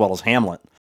King as well as Hamlet.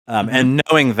 Hmm. And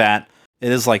knowing that,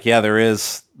 it is like, yeah, there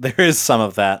is some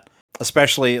of that.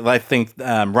 Especially, I think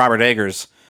Robert Eggers.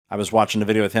 I was watching a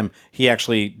video with him. He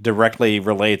actually directly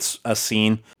relates a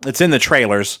scene. It's in the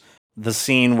trailers. The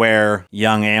scene where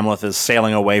young Amleth is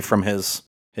sailing away from his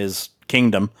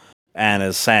kingdom and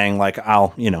is saying like,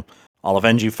 I'll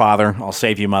avenge you, father. I'll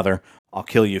save you, mother. I'll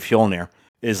kill you, Fjolnir.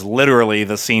 Is literally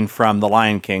the scene from The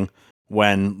Lion King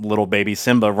when little baby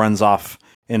Simba runs off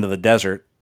into the desert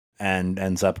and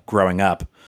ends up growing up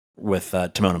with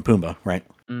Timon and Pumbaa, right?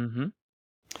 Hmm.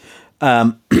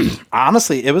 Um,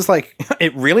 honestly, it was like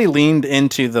it really leaned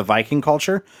into the Viking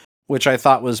culture, which I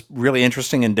thought was really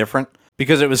interesting and different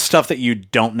because it was stuff that you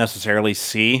don't necessarily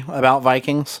see about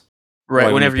Vikings. Right.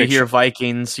 Like when you Whenever you hear picture,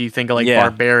 Vikings, you think of like yeah,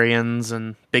 barbarians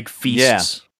and big yeah,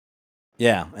 feasts.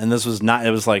 yeah, and this was not.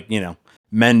 It was like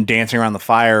men dancing around the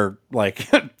fire, like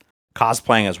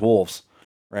cosplaying as wolves,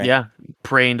 right? Yeah,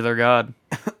 praying to their god.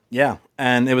 Yeah,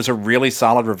 and it was a really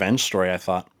solid revenge story. I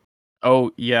thought.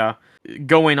 Oh yeah,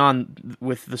 going on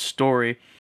with the story,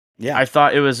 Yeah, I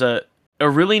thought it was a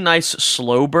really nice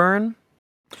slow burn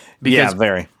yeah, because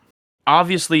very.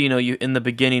 obviously, you in the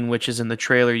beginning, which is in the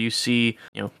trailer, you see,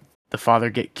 the father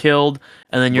get killed,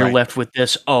 and then you're Right. left with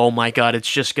this, oh my god, it's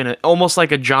just gonna almost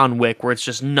like a John Wick where it's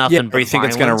just Yeah, nothing or but you think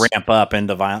it's going to violence. ramp up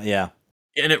into violence? Yeah.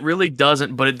 And it really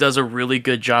doesn't, but it does a really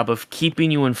good job of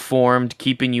keeping you informed,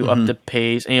 keeping you up Hmm. to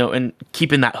pace, and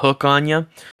keeping that hook on you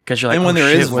because you're like, And oh when there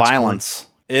is shit, what's going? violence,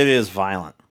 it is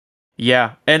violent.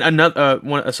 Yeah, and another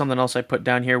something else I put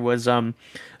down here was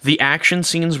the action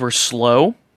scenes were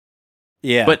slow,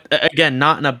 Yeah. but again,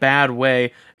 not in a bad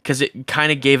way because it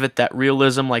kind of gave it that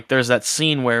realism. Like there's that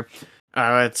scene where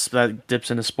that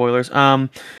dips into spoilers.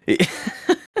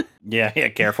 Yeah. Yeah.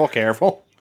 Careful. Careful.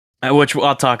 Which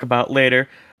I'll talk about later.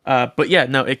 But yeah,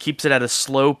 no, it keeps it at a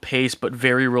slow pace but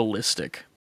very realistic,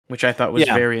 which I thought was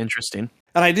Yeah. very interesting.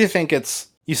 And I do think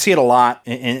you see it a lot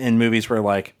in movies where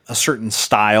like a certain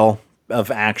style of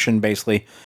action basically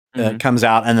Hmm. comes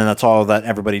out, and then that's all that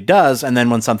everybody does. And then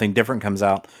when something different comes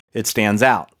out, it stands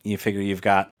out. You figure you've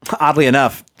got, oddly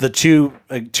enough, the two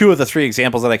of the three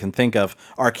examples that I can think of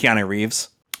are Keanu Reeves.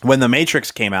 When The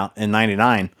Matrix came out in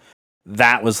 '99,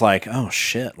 that was like, oh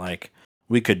shit, like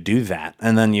we could do that.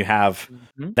 And then you have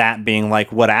Hmm. that being like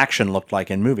what action looked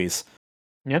like in movies.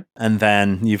 Yep. And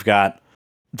then you've got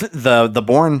the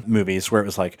Bourne movies where it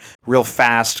was like real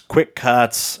fast, quick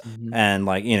cuts Hmm. and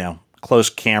like,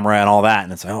 close camera and all that.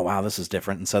 And it's like, oh wow, this is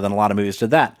different. And so then a lot of movies did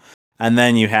that. And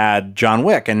then you had John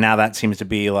Wick, and now that seems to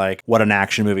be like what an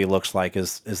action movie looks like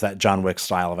is that John Wick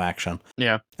style of action.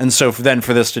 Yeah. And so for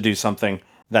this to do something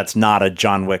that's not a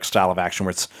John Wick style of action,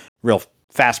 where it's real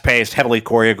fast paced, heavily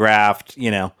choreographed,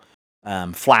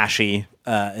 flashy,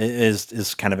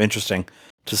 is kind of interesting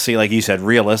to see. Like you said,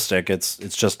 realistic. It's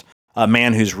just a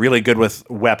man who's really good with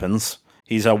weapons.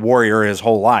 He's a warrior his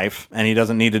whole life, and he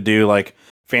doesn't need to do like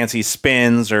fancy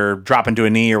spins or drop into a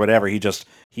knee or whatever.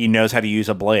 He knows how to use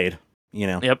a blade.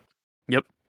 Yep. Yep.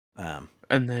 Um,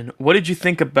 And then, what did you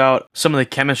think about some of the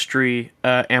chemistry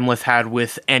Amleth had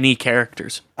with any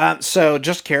characters? so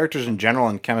just characters in general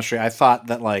and chemistry, I thought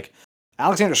that like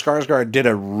Alexander Skarsgård did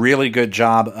a really good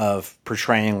job of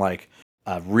portraying like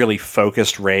a really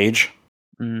focused rage,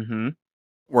 Mm-hmm.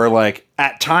 where like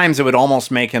at times it would almost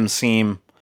make him seem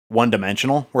one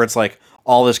dimensional, where it's like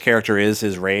all this character is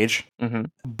his rage. Mm-hmm.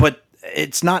 But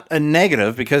it's not a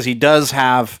negative because he does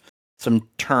have some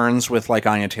turns with like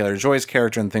Anya Taylor-Joy's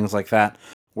character and things like that,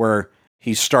 where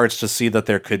he starts to see that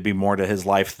there could be more to his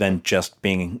life than just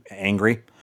being angry,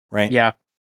 right? Yeah.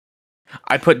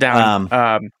 I put down.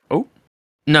 Um, Oh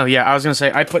no, yeah, I was gonna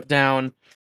say I put down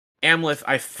Amleth.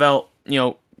 I felt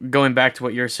going back to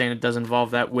what you're saying, it does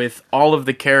involve that with all of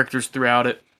the characters throughout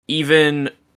it. Even,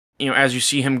 as you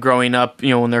see him growing up,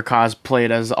 when they're cosplayed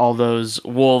as all those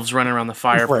wolves running around the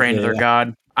fire praying to their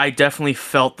god. I definitely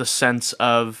felt the sense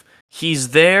of he's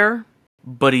there,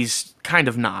 but he's kind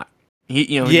of not.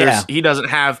 He doesn't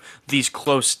have these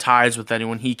close ties with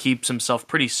anyone. He keeps himself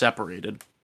pretty separated.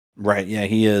 Right, yeah,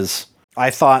 he is. I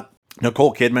thought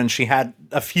Nicole Kidman, she had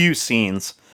a few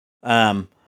scenes,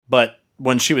 but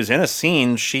when she was in a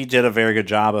scene, she did a very good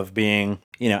job of being,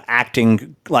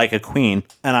 acting like a queen.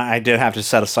 And I did have to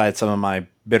set aside some of my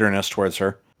bitterness towards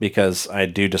her because I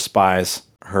do despise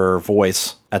her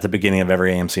voice at the beginning of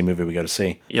every AMC movie we go to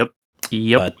see. Yep.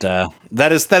 But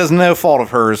that is no fault of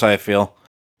hers, I feel.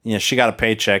 She got a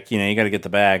paycheck, you got to get the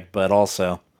bag, but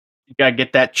also you got to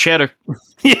get that cheddar.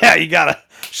 Yeah, you got to.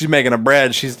 She's making a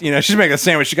bread. She's making a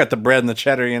sandwich. She got the bread and the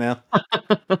cheddar,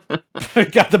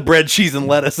 Got the bread, cheese, and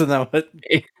lettuce, isn't that what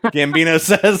Gambino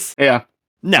says? Yeah.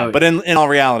 No, but in all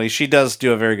reality, she does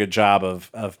do a very good job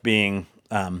of being,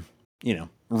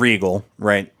 regal,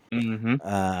 right?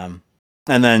 Mm-hmm.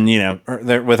 And then,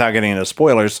 without getting into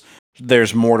spoilers,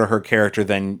 there's more to her character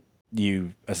than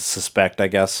you suspect, I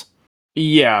guess.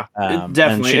 Yeah,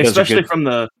 definitely. Especially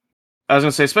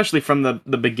from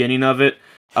the beginning of it.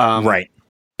 Right.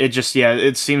 It just,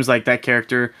 it seems like that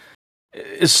character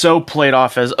is so played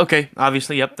off as, okay,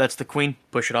 obviously, yep, that's the queen,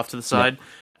 push it off to the side. Yep.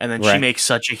 And then she makes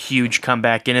such a huge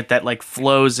comeback in it that like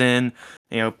flows in,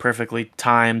 perfectly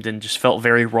timed and just felt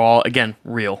very raw. Again,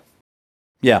 real.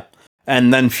 Yeah.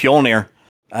 And then Fjolnir,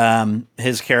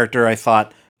 his character, I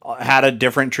thought, had a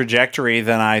different trajectory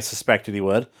than I suspected he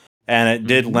would. And it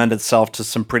did lend itself to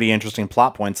some pretty interesting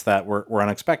plot points that were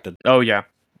unexpected. Oh, yeah.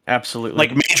 Absolutely.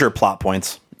 Like major plot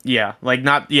points. Yeah.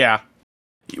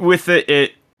 With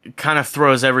it kind of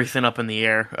throws everything up in the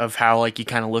air of how, like, you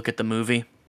kind of look at the movie.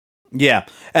 Yeah.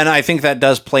 And I think that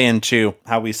does play into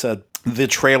how we said the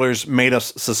trailers made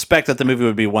us suspect that the movie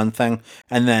would be one thing.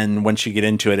 And then once you get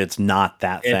into it, it's not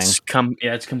that thing. It's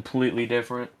completely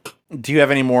different. Do you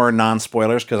have any more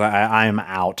non-spoilers? Because I'm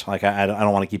out. Like, I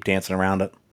don't want to keep dancing around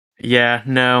it. Yeah,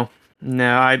 no,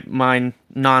 my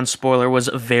non-spoiler was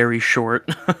very short.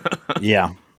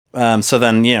 Yeah. So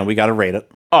then, we got to rate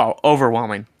it. Oh,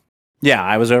 overwhelming. Yeah,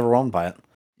 I was overwhelmed by it.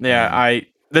 Yeah,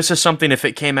 this is something, if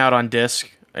it came out on disc,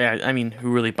 I mean,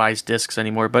 who really buys discs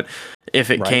anymore? But if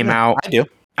it came out... I do.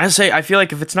 I feel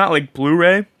like if it's not like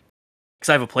Blu-ray, because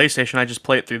I have a PlayStation, I just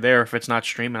play it through there. If it's not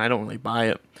streaming, I don't really buy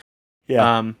it.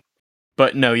 Yeah.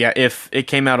 But no, if it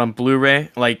came out on Blu-ray,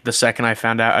 like the second I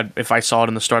found out, if I saw it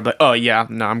in the store, I'd be like, oh yeah,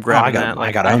 no, I'm grabbing that.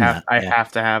 Like, I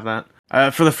have to have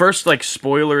that. For the first like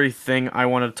spoilery thing I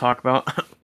wanted to talk about,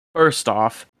 first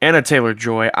off, Anna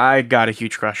Taylor-Joy, I got a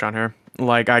huge crush on her.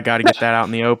 Like, I got to get that out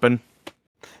in the open.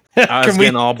 I was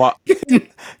getting all bought.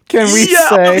 Can we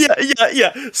say?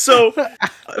 Yeah. So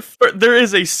there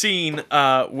is a scene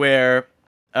where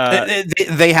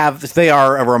they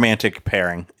are a romantic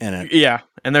pairing in it. Yeah,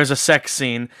 and there's a sex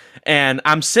scene, and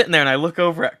I'm sitting there and I look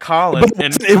over at Colin,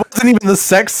 and it wasn't even the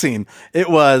sex scene. It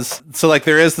was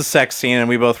there is the sex scene, and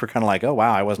we both were kind of like, oh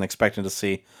wow, I wasn't expecting to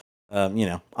see,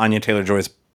 Anya Taylor-Joy's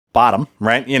bottom,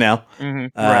 right?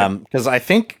 Because I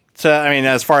think,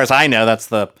 as far as I know, that's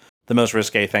the most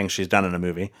risque thing she's done in a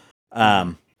movie.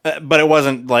 But it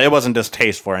wasn't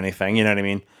distasteful or anything, you know what I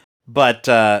mean? But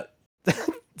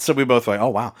so we both were like, oh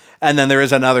wow. And then there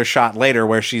is another shot later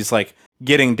where she's like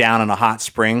getting down in a hot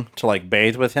spring to like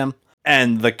bathe with him,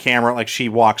 and the camera, like, she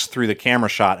walks through the camera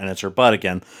shot and it's her butt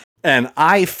again. And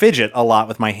I fidget a lot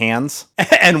with my hands,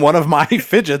 and one of my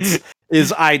fidgets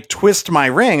is I twist my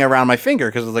ring around my finger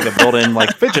because it's like a built-in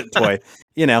like fidget toy,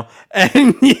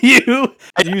 and you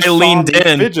leaned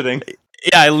in fidgeting.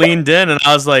 Yeah, I leaned in and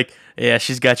I was like, yeah,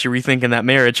 she's got you rethinking that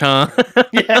marriage, huh?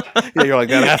 yeah, you're like,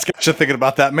 that ass got you thinking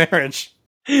about that marriage.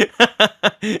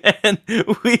 And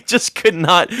we just could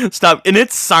not stop, and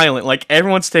it's silent, like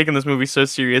everyone's taking this movie so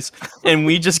serious, and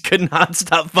we just could not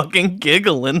stop fucking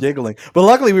giggling. But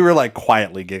luckily we were like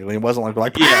quietly giggling. It wasn't like we're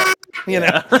like, yeah.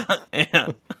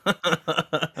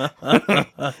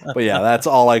 But yeah, that's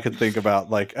all I could think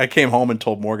about. Like, I came home and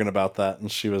told Morgan about that,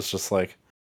 and she was just like,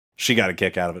 she got a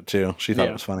kick out of it too. She thought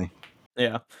it was funny.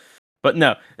 Yeah. But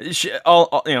no,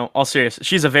 all serious.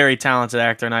 She's a very talented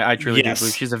actor, and I truly do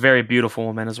believe she's a very beautiful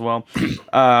woman as well.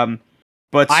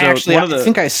 But I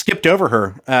think I skipped over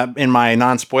her in my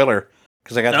non-spoiler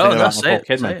because I got to think about Nicole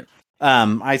Kidman.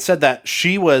 I said that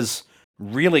she was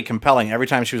really compelling every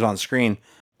time she was on screen,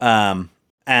 and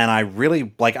I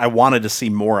really I wanted to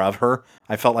see more of her.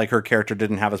 I felt like her character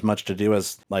didn't have as much to do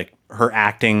as like her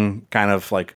acting kind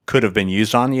of like could have been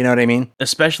used on. You know what I mean?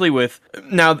 Especially with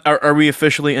now, are we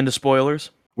officially into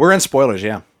spoilers? We're in spoilers,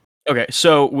 yeah. Okay,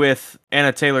 so with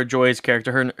Anna Taylor-Joy's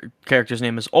character, her character's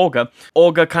name is Olga.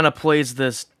 Olga kind of plays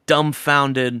this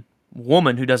dumbfounded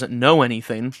woman who doesn't know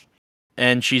anything,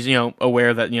 and she's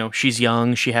aware that she's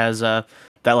young. She has that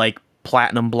like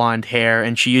platinum blonde hair,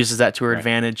 and she uses that to her Right.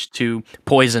 advantage to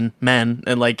poison men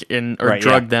and or Right.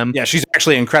 drug Yeah. them. Yeah. She's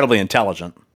actually incredibly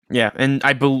intelligent. Yeah, and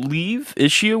I believe,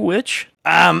 is she a witch?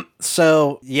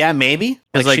 So yeah, maybe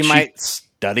like she might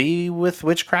study with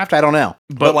witchcraft. I don't know,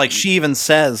 but like she even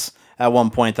says at one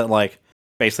point that like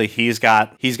basically he's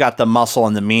got the muscle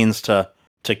and the means to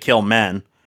kill men,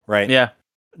 right? Yeah,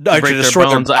 to destroy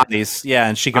their bodies. Yeah,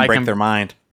 and she can break their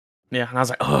mind. Yeah, and I was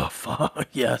like, oh fuck,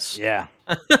 yes. Yeah.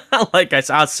 Like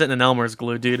I was sitting in Elmer's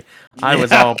glue, dude. I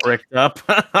was all bricked up.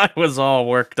 I was all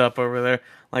worked up over there,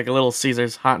 like a Little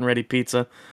Caesars hot and ready pizza.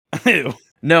 Ew.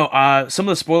 No, some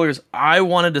of the spoilers. I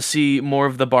wanted to see more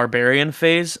of the barbarian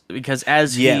phase because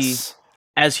as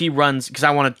he runs, because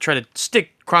I want to try to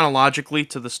stick chronologically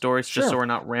to the stories, just so we're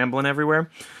not rambling everywhere.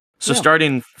 So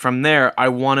starting from there, I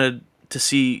wanted to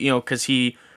see, because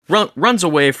he runs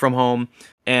away from home,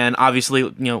 and obviously,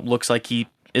 looks like he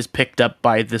is picked up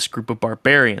by this group of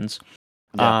barbarians.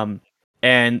 Yeah.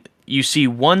 And you see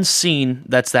one scene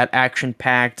that's that action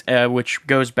packed, which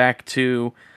goes back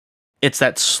to. It's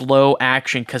that slow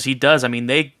action because he does. I mean,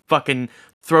 they fucking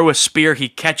throw a spear, he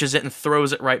catches it and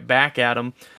throws it right back at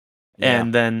him. Yeah.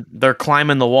 And then they're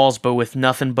climbing the walls, but with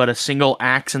nothing but a single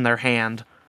axe in their hand.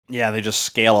 Yeah, they just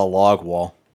scale a log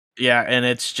wall. Yeah, and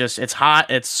it's hot.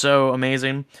 It's so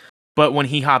amazing. But when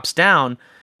he hops down,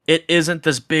 it isn't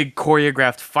this big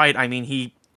choreographed fight. I mean,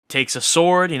 he takes a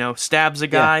sword, stabs a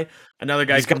guy. Yeah. Another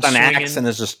guy comes got an axe and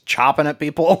is just chopping at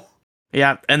people.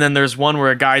 Yeah, and then there's one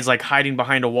where a guy's like hiding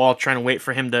behind a wall trying to wait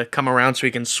for him to come around so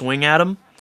he can swing at him.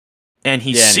 And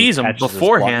he sees him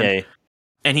beforehand,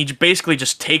 and he basically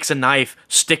just takes a knife,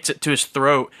 sticks it to his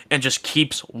throat, and just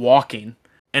keeps walking.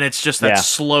 And it's just that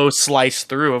slow slice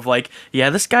through of like, yeah,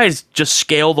 this guy's just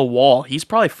scaled the wall. He's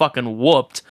probably fucking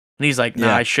whooped. And he's like,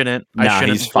 I shouldn't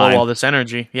blow all this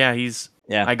energy. Yeah,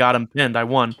 I got him pinned. I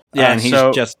won. Yeah, and he's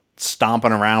just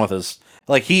stomping around with his...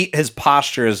 Like his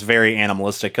posture is very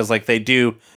animalistic because like we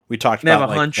talked about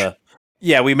like hunch.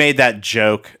 We made that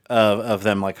joke of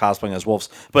them like cosplaying as wolves,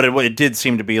 but it did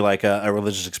seem to be like a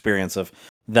religious experience of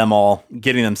them all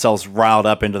getting themselves riled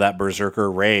up into that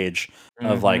berserker rage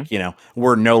of like,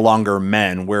 we're no longer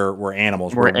men, we're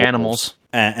animals. We're animals.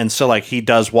 And so like he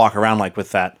does walk around like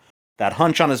with that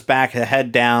hunch on his back,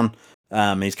 head down.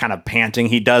 He's kind of panting.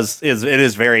 It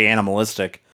is very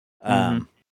animalistic.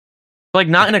 Like,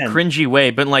 not in a cringy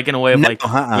way, but like in a way of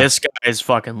this guy's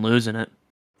fucking losing it.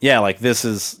 Yeah, like this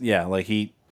is, like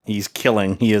he's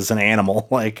killing. He is an animal.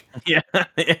 Like, yeah.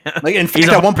 Like, in fact,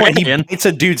 at one point, he bites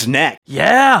a dude's neck.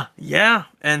 Yeah,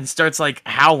 and starts like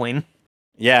howling.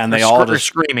 Yeah, and they all just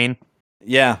screaming.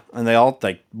 Yeah, and they all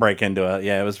like break into it.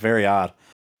 Yeah, it was very odd.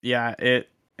 Yeah,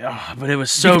 but it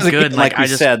was so good. Again, like I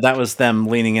said, that was them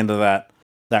leaning into that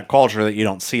culture that you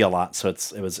don't see a lot, so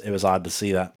it was odd to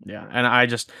see that. Yeah, and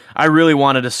I really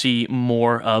wanted to see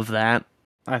more of that.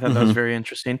 I thought that was very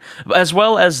interesting, as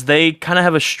well as they kind of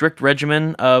have a strict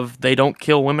regimen of they don't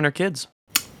kill women or kids.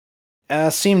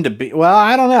 Seemed to be. Well,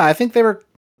 I don't know. I think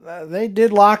they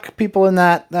did lock people in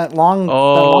that long.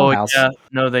 Oh, house. Yeah,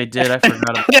 no, they did. I forgot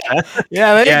about that.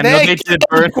 They did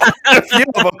burn a few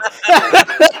of them.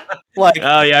 Like,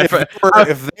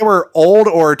 if they were old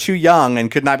or too young and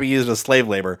could not be used as slave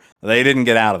labor, they didn't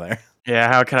get out of there. Yeah,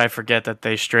 how could I forget that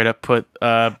they straight up put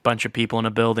a bunch of people in a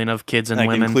building of kids and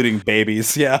women, including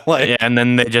babies. Yeah, and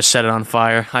then they just set it on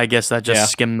fire. I guess that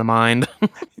just skimmed the mind.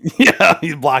 Yeah,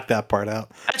 you blocked that part out.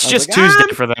 That's just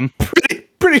Tuesday for them.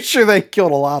 Pretty sure they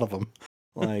killed a lot of them.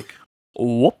 Like,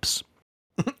 whoops,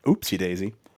 oopsie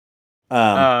daisy.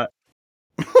 Go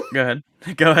ahead.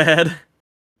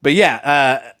 But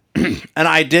yeah, and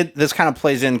I did. This kind of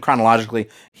plays in chronologically.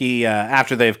 He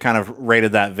after they've kind of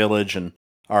raided that village and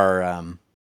are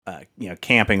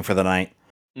camping for the night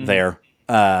there.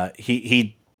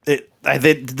 The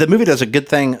movie does a good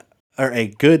thing, or a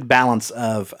good balance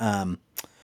of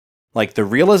like the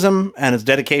realism and its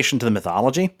dedication to the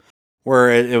mythology,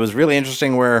 where it was really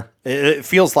interesting. Where it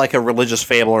feels like a religious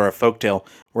fable or a folktale,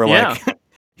 where like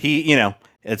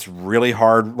it's really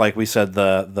hard, like we said,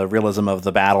 the realism of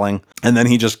the battling, and then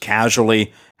he just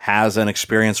casually has an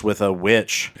experience with a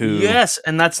witch who... Yes,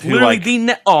 and that's literally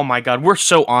oh my god, we're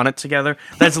so on it together.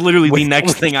 That's literally the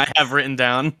next thing I have written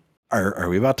down. Are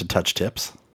we about to touch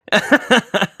tips?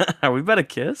 Are we about to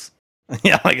kiss?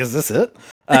 Yeah, like, is this it?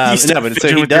 No, but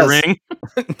so he does. Ring?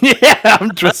 Yeah,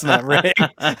 I'm twisting that ring.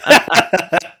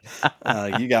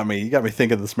 You got me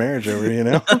thinking this marriage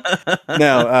over,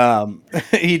 No,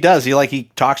 he does. He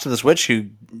talks to this witch who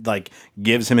like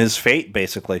gives him his fate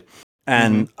basically.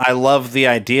 And I love the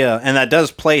idea, and that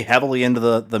does play heavily into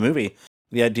the movie.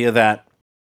 The idea that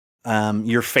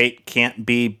your fate can't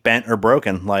be bent or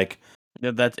broken. Like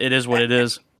that it is what it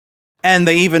is. And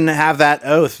they even have that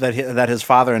oath that his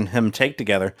father and him take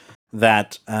together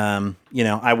that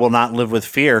I will not live with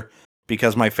fear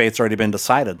because my fate's already been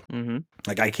decided. Mm-hmm.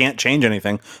 Like I can't change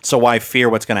anything, so why fear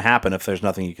what's going to happen if there's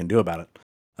nothing you can do about it?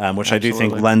 Which Absolutely. I do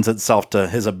think lends itself to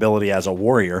his ability as a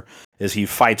warrior, is he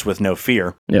fights with no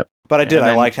fear. Yep. But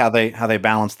I liked how they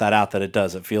balanced that out. That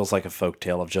it feels like a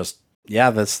folktale of just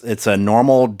it's a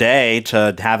normal day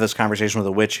to have this conversation with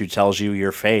a witch who tells you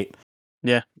your fate.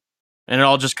 Yeah. And it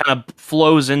all just kind of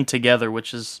flows in together,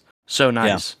 which is so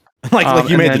nice. Yeah. like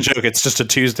you made the joke, it's just a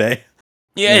Tuesday.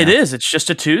 Yeah, it is. It's just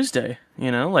a Tuesday.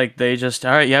 Like they just,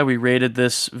 all right, yeah, we raided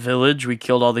this village, we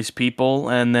killed all these people,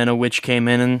 and then a witch came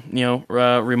in and,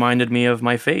 reminded me of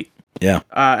my fate. Yeah.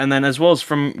 And then as well as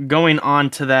from going on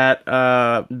to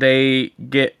that, they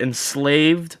get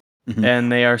enslaved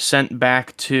and they are sent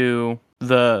back to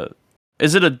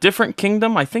is it a different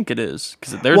kingdom? I think it is,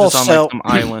 because they're just on like some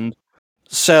island.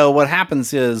 So what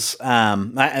happens is,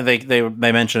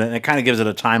 they mention it, and it kind of gives it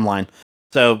a timeline.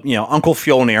 So, Uncle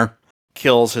Fjolnir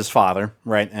kills his father,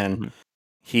 right? And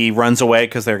he runs away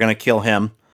because they're going to kill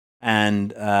him.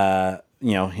 And, the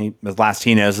last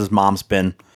he knows, his mom's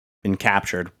been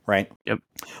captured, right? Yep.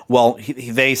 Well,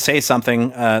 they say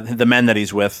something, the men that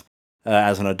he's with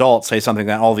as an adult say something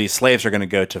that all these slaves are going to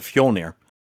go to Fjolnir.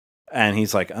 And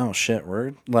he's like, oh, shit,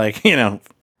 word? Like,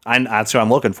 that's who I'm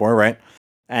looking for, right?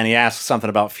 And he asks something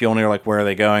about Fjolnir, like where are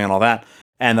they going and all that,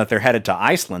 and that they're headed to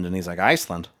Iceland. And he's like,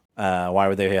 Iceland? Why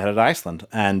would they be headed to Iceland?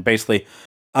 And basically,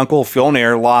 Uncle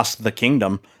Fjolnir lost the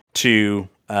kingdom to,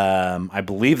 I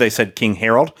believe they said King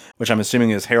Harold, which I'm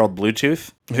assuming is Harold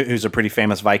Bluetooth, who's a pretty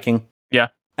famous Viking. Yeah.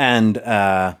 And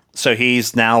so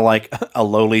he's now like a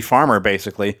lowly farmer,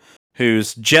 basically,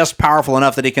 who's just powerful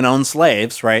enough that he can own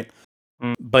slaves, right?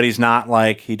 But he's not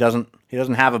like, he doesn't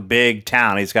have a big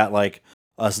town. He's got like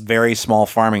a very small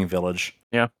farming village.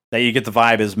 Yeah. That you get the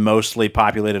vibe is mostly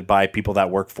populated by people that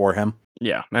work for him.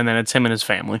 Yeah, and then it's him and his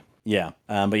family. Yeah.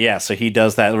 But yeah, so he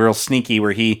does that real sneaky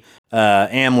where he,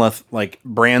 Amleth, like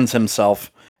brands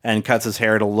himself and cuts his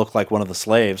hair to look like one of the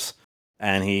slaves.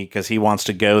 And because he wants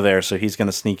to go there, so he's going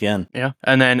to sneak in. Yeah.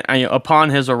 And then upon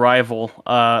his arrival,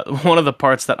 one of the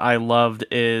parts that I loved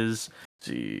is,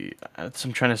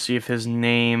 I'm trying to see if his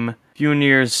name,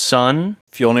 Fjolnir's son.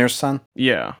 Fjolnir's son?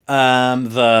 Yeah.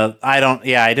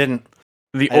 I didn't.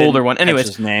 The older one. Anyways.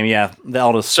 His name, yeah. The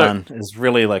eldest son is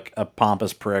really like a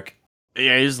pompous prick.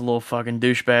 Yeah, he's a little fucking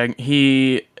douchebag.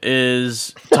 He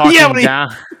is talking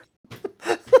down.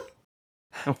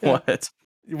 What?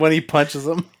 When he punches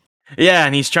him? Yeah,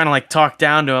 and he's trying to like talk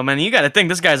down to him, and you got to think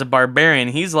this guy's a barbarian.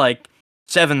 He's like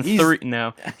 7'3".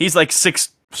 No, he's like 6'2",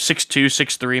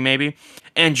 6'3", maybe,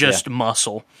 and just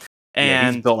muscle.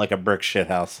 And he's built like a brick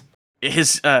shithouse.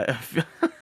 His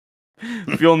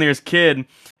Fjolnir's kid,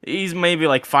 he's maybe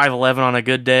like 5'11" on a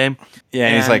good day. Yeah,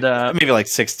 and he's like maybe like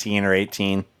 16 or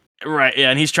 18. Right,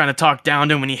 yeah, and he's trying to talk down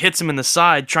to him, and he hits him in the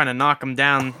side, trying to knock him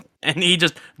down, and he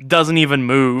just doesn't even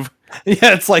move.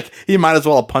 Yeah, it's like he might as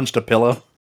well have punched a pillow.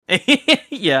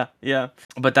 Yeah.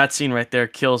 But that scene right there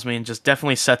kills me and just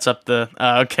definitely sets up the,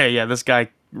 this guy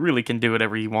really can do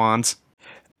whatever he wants.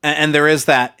 And there is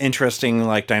that interesting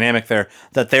like dynamic there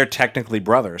that they're technically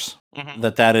brothers. Mm-hmm.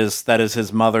 That is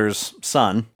his mother's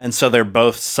son, and so they're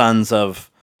both sons of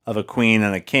a queen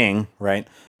and a king, right?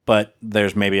 But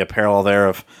there's maybe a parallel there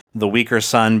of the weaker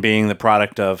son being the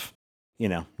product of,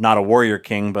 not a warrior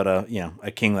king, but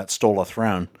a king that stole a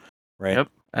throne, right? Yep.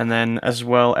 And then as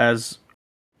well as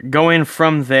going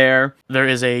from there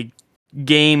is a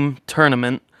game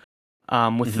tournament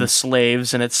with the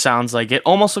slaves, and it sounds like it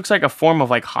almost looks like a form of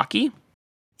like hockey.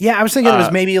 Yeah, I was thinking it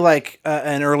was maybe like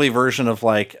an early version of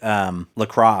like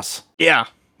lacrosse. Yeah,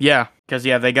 because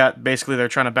they're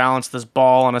trying to balance this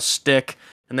ball on a stick,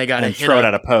 and they got to throw it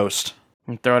at a post.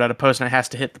 And throw it at a post, and it has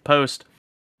to hit the post.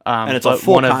 And it's a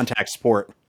full contact sport.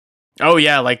 Oh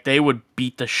yeah, like they would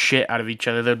beat the shit out of each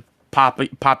other. They'd pop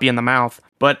you in the mouth.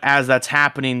 But as that's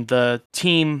happening, the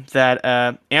team that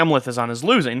Amleth is on is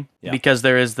losing because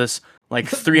there is this like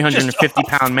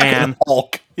 350-pound man.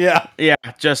 Hulk. Yeah. Yeah,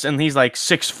 and he's like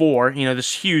 6'4",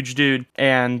 this huge dude.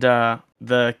 And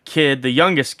the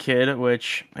youngest kid,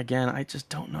 which again, I just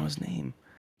don't know his name.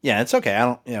 Yeah, it's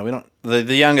okay.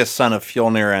 The youngest son of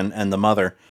Fjolnir and the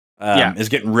mother is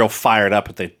getting real fired up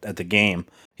at the game.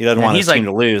 He doesn't want his team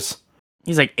to lose.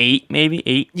 He's like 8, maybe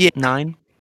 8, 9.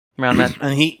 around that.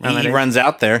 And he age. runs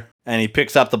out there and he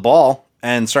picks up the ball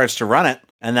and starts to run it.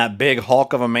 And that big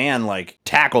hulk of a man like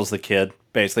tackles the kid,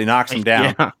 basically knocks him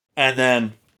down, and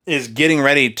then is getting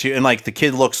ready to. And like the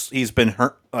kid looks, he's been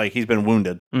hurt, like he's been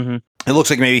wounded. Mm-hmm. It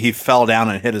looks like maybe he fell down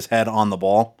and hit his head on the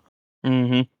ball.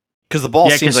 Mm-hmm. Because the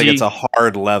ball seems like it's a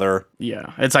hard leather.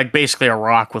 Yeah, it's like basically a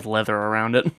rock with leather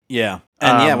around it. Yeah,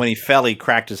 and when he fell, he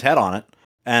cracked his head on it.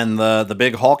 And the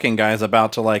big hulking guy is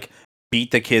about to like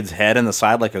beat the kid's head in the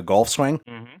side like a golf swing.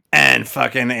 Mm-hmm. And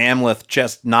fucking Amleth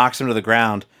just knocks him to the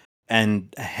ground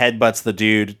and headbutts the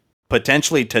dude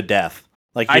potentially to death.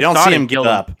 Like you don't see him get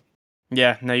up.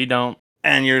 Yeah, no, you don't.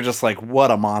 And you're just like, what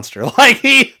a monster! Like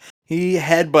he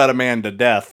headbutt a man to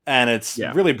death, and it's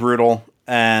really brutal.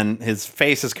 And his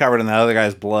face is covered in the other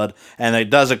guy's blood. And it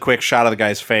does a quick shot of the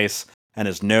guy's face, and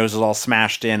his nose is all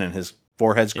smashed in, and his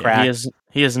forehead's cracked.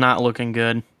 He is not looking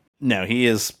good. No, he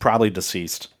is probably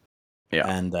deceased. Yeah,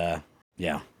 and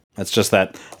it's just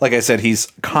that, like I said, he's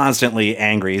constantly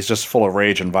angry. He's just full of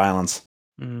rage and violence.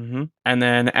 Mm-hmm. And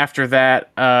then after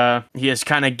that, he is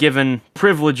kind of given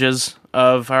privileges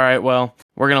of, all right, well,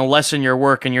 we're going to lessen your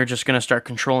work and you're just going to start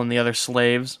controlling the other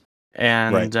slaves.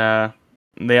 And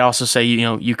they also say,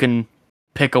 you can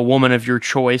pick a woman of your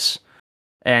choice.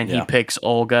 And he picks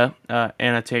Olga,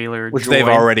 Anna Taylor-Joy. Which they've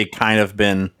already kind of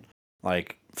been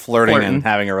like flirting and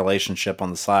having a relationship on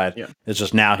the side. Yeah. It's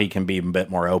just now he can be a bit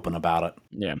more open about it.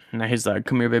 Yeah. Now he's like,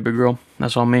 come here, baby girl.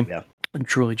 That's all me. Yeah. I'm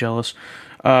truly jealous.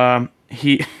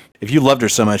 If you loved her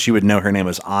so much, you would know her name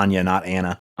was Anya, not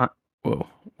Anna.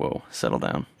 Whoa. Settle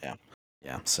down.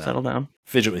 Yeah. So settle down.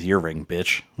 Fidget with your ring,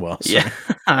 bitch. Well, yeah.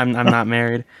 I'm not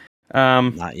married.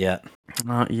 Not yet.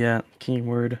 Not yet.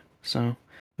 Keyword. So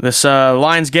this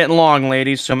line's getting long,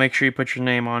 ladies. So make sure you put your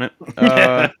name on it.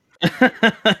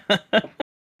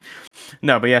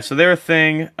 No, but yeah, so they're a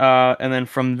thing, and then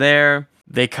from there,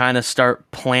 they kind of start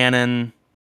planning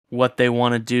what they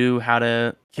want to do, how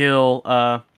to kill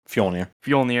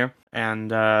Fjolnir,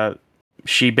 and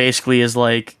she basically is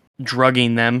like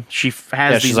drugging them. She's these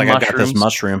like, mushrooms. I've got this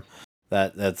mushroom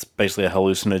that's basically a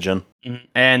hallucinogen.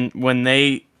 And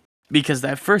because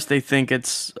at first they think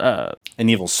it's an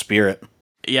evil spirit.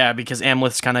 Yeah, because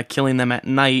Amleth's kind of killing them at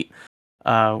night.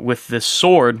 With this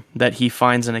sword that he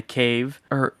finds in a cave.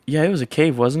 It was a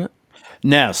cave, wasn't it?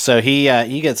 No, so he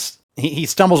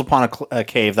stumbles upon a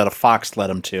cave that a fox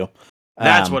led him to.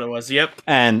 That's what it was. Yep.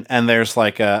 And there's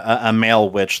like a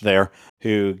male witch there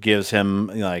who gives him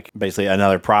like basically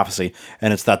another prophecy,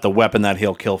 and it's that the weapon that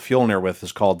he'll kill Fjolnir with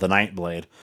is called the Nightblade,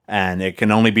 and it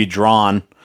can only be drawn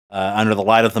under the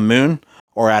light of the moon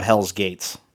or at Hell's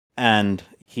Gates. And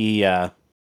he is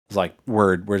like,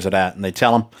 where's it at? And they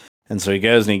tell him. And so he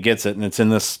goes and he gets it, and it's in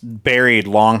this buried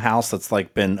longhouse that's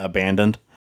like been abandoned.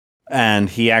 And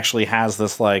he actually has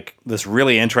this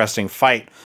really interesting fight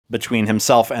between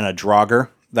himself and a Draugr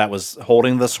that was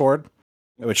holding the sword,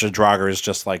 which a Draugr is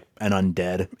just like an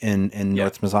undead in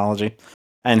Norse mythology.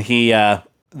 And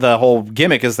the whole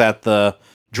gimmick is that the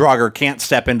Draugr can't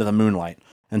step into the moonlight.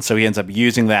 And so he ends up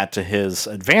using that to his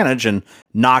advantage and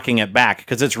knocking it back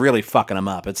because it's really fucking him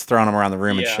up. It's throwing him around the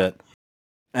room and shit.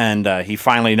 And he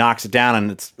finally knocks it down, and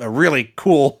it's a really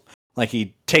cool, like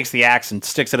he takes the axe and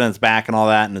sticks it in its back and all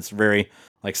that, and it's very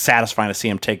like satisfying to see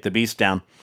him take the beast down.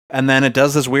 And then it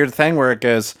does this weird thing where it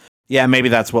goes, yeah, maybe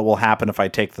that's what will happen if I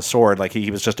take the sword. Like he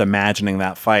was just imagining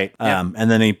that fight. And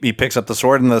then he picks up the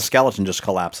sword and the skeleton just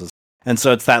collapses. And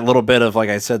so it's that little bit of, like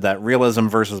I said, that realism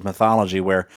versus mythology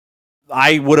where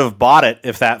I would have bought it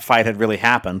if that fight had really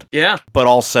happened. Yeah. But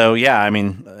also,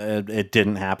 it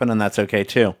didn't happen, and that's okay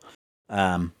too.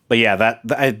 But yeah, that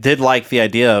I did like the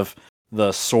idea of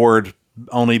the sword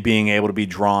only being able to be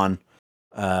drawn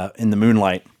in the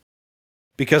moonlight,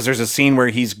 because there's a scene where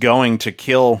he's going to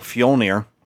kill Fjolnir,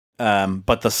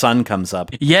 but the sun comes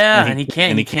up. Yeah, and he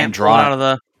can't draw it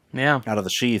out of the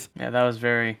sheath. Yeah, that was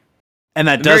very. And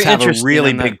that does have a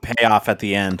really big payoff at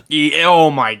the end. Yeah,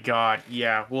 oh my god!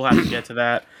 Yeah, we'll have to get to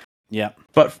that. Yeah,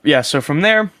 but yeah, so from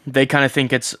there they kind of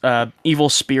think it's evil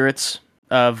spirits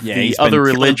of the other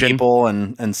religion, people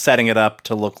and setting it up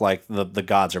to look like the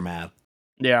gods are mad.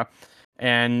 Yeah,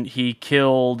 and he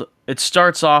killed. It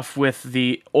starts off with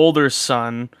the older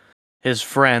son, his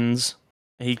friends.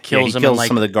 He kills them. Kills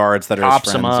some of the guards that are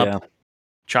his friends.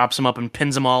 Chops him up and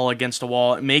pins them all against a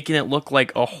wall, making it look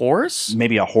like a horse.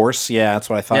 Maybe a horse. Yeah, that's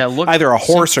what I thought. Yeah, either a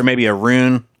horse or maybe a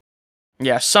rune.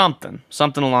 Yeah, something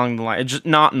along the line. It's just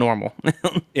not normal.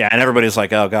 Yeah, and everybody's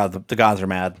like, "Oh god, the gods are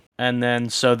mad." And then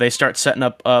so they start setting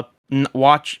up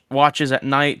watches at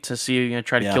night to see,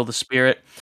 try to kill the spirit,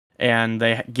 and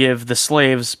they give the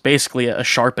slaves basically a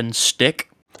sharpened stick.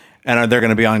 And they're going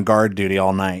to be on guard duty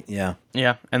all night. Yeah.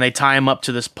 Yeah, and they tie him up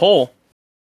to this pole,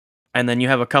 and then you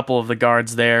have a couple of the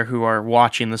guards there who are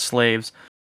watching the slaves,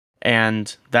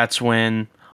 and that's when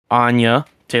Anya,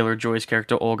 Taylor-Joy's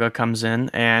character Olga, comes in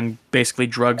and basically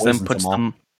drugs them, puts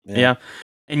them. Yeah.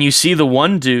 And you see the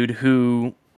one dude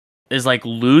who is like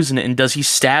losing it, and does he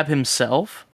stab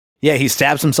himself? Yeah, he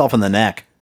stabs himself in the neck.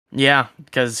 Yeah,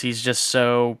 because he's just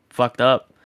so fucked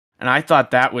up. And I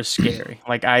thought that was scary.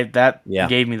 Like that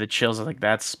gave me the chills. I was like,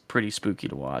 that's pretty spooky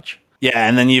to watch. Yeah,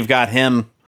 and then you've got him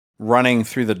running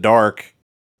through the dark,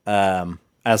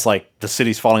 as like the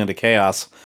city's falling into chaos.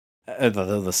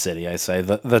 The city, I say,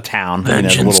 the town,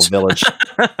 Vengeance. The little village.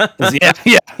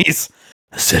 He's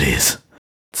the city's.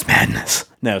 It's madness.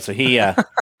 No, so he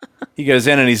goes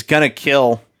in and he's gonna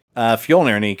kill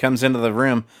Fjolnir, and he comes into the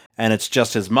room and it's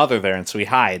just his mother there, and so he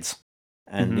hides.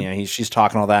 And she's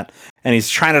talking all that, and he's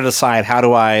trying to decide, how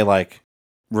do I like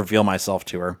reveal myself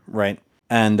to her, right?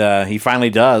 And he finally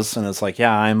does, and it's like,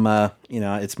 yeah, I'm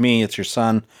it's me, it's your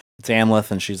son, it's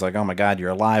Amleth, and she's like, oh my god, you're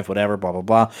alive, whatever, blah blah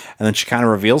blah. And then she kind of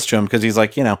reveals to him, because he's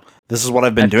like, this is what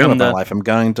I've been doing with my life. I'm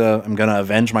gonna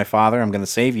avenge my father, I'm gonna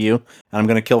save you, and I'm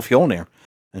gonna kill Fjolnir.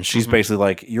 And she's basically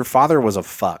like, your father was a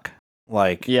fuck.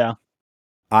 Like, yeah,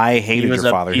 I hated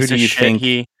your father. Who do you think?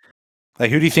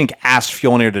 Who do you think asked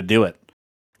Fjolnir to do it?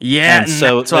 Yeah, and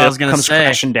so that's what I was gonna say.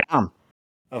 Crashing down.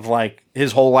 Of like,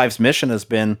 his whole life's mission has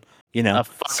been,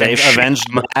 avenge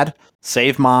dad,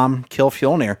 save mom, kill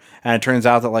Fjolnir, and it turns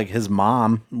out that like his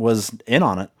mom was in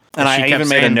on it. And I even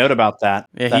made a note about that.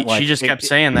 Yeah, she just kept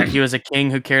saying that he was a king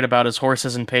who cared about his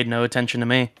horses and paid no attention to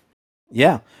me.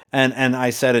 Yeah, and I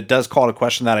said it does call to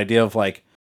question that idea of like,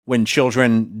 when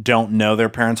children don't know their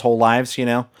parents' whole lives,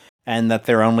 and that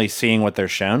they're only seeing what they're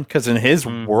shown. Because in his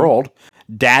world,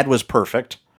 dad was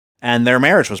perfect, and their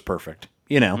marriage was perfect,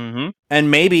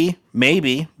 And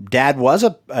maybe dad was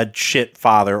a shit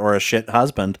father or a shit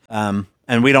husband, and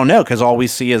we don't know, because all we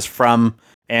see is from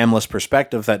Amleth's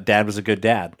perspective that dad was a good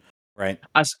dad, right?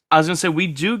 I was going to say, we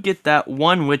do get that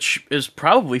one, which is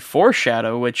probably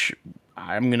foreshadow, which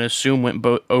I'm going to assume went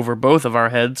over both of our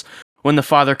heads. When the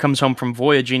father comes home from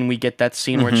voyaging, we get that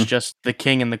scene where it's just the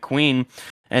king and the queen.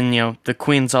 And, the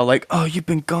queen's all like, oh, you've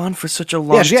been gone for such a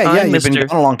long time, Yeah, you've been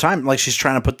gone a long time. Like, she's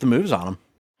trying to put the moves on him.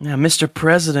 Yeah, Mr.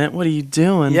 President, what are you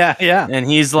doing? Yeah. And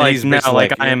he's like, no,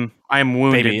 like, I'm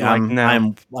wounded. Baby, like, no.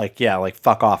 I'm like, yeah, like,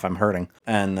 fuck off, I'm hurting.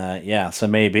 And, so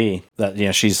maybe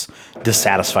that, she's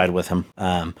dissatisfied with him.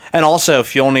 And also,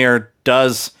 Fjolnir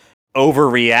does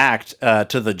overreact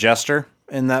to the jester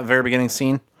in that very beginning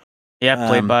scene. Yeah,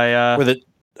 played by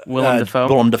Willem Dafoe.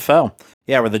 Willem Dafoe.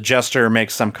 Yeah, where the jester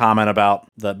makes some comment about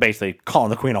basically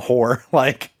calling the queen a whore,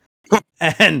 like,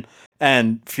 and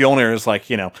Fjolnir is like,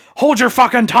 hold your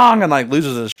fucking tongue, and like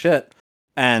loses his shit,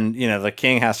 and the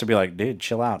king has to be like, dude,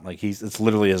 chill out, like it's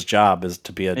literally his job is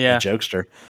to be a jokester,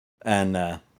 and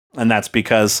that's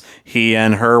because he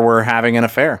and her were having an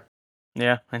affair.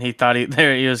 Yeah, and he thought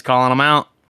he was calling him out.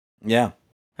 Yeah,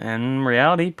 and in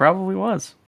reality, he probably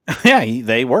was. Yeah,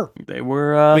 they were. They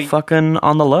were fucking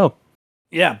on the low.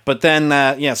 Yeah, but then,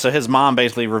 so his mom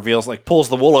basically reveals, like, pulls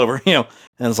the wool over, and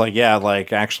it's like, yeah,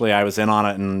 like, actually, I was in on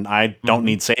it, and I don't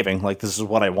need saving. Like, this is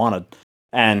what I wanted.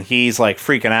 And he's, like,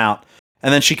 freaking out.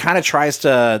 And then she kind of tries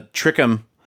to trick him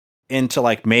into,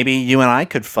 like, maybe you and I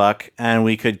could fuck, and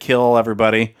we could kill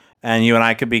everybody, and you and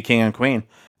I could be king and queen.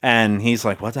 And he's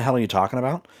like, what the hell are you talking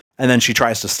about? And then she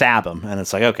tries to stab him, and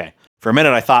it's like, okay. For a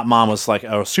minute, I thought mom was, like,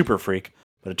 a super freak.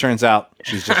 But it turns out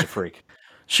she's just a freak.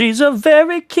 She's a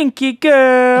very kinky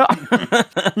girl.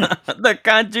 The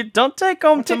kind you don't take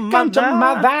home to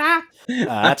mother.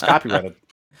 That's copyrighted.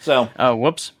 So. Oh,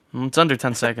 whoops. It's under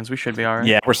 10 seconds. We should be all right.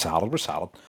 Yeah, we're solid.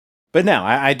 But no,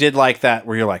 I did like that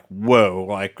where you're like, whoa,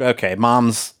 like, okay,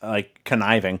 mom's like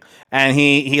conniving. And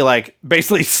he like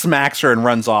basically smacks her and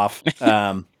runs off.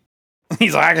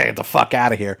 He's like, I gotta get the fuck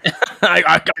out of here.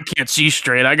 I can't see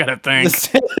straight. I gotta think.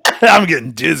 I'm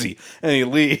getting dizzy. And he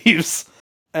leaves.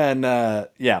 And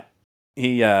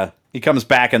he comes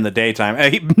back in the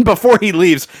daytime. Before he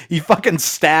leaves, he fucking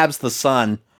stabs the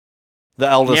son, the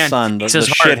eldest son, the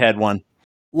shithead one,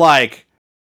 like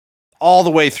all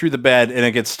the way through the bed, and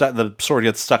it gets stuck. The sword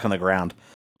gets stuck in the ground.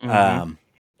 And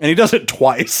he does it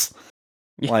twice.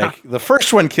 Yeah. Like the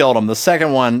first one killed him. The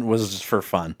second one was just for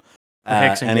fun.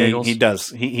 And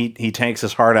he takes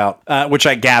his heart out, which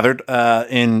I gathered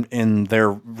in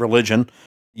their religion,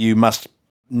 you must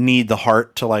need the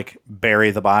heart to like bury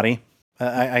the body.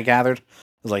 I gathered.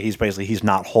 It's like he's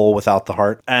not whole without the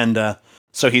heart, and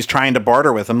so he's trying to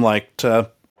barter with him, like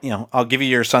to I'll give you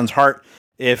your son's heart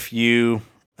if you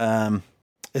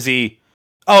is he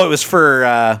Oh, it was for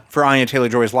Anya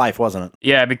Taylor-Joy's life, wasn't it?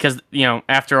 Yeah, because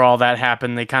after all that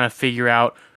happened, they kind of figure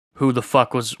out who the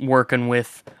fuck was working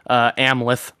with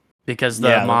Amleth, because the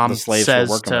Yeah, the mom slaves were says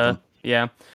working with to him.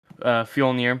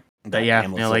 Fjolnir that That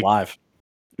Amleth's alive.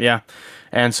 yeah,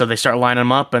 and so they start lining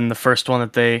them up, and the first one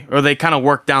that they kind of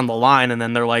work down the line, and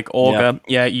then they're like, Olga,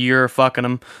 yeah, you're fucking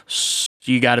him,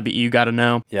 you gotta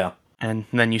know. Yeah. And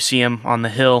then you see him on the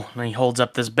hill, and he holds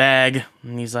up this bag,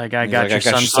 and he's like, I got your I got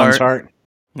your son's son's heart. heart.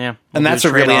 Yeah, And that's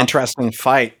a really interesting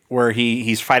fight where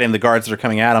he's fighting the guards that are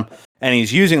coming at him, and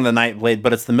he's using the night blade,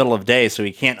 but it's the middle of day, so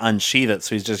he can't unsheath it,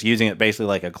 so he's just using it basically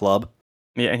like a club.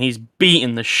 Yeah, and he's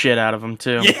beating the shit out of him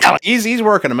too. Yeah, he's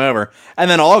working him over. And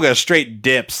then Olga straight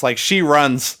dips. Like, she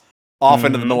runs off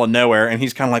into the middle of nowhere, and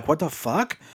he's kind of like, what the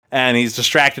fuck? And he's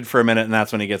distracted for a minute, and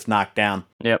that's when he gets knocked down.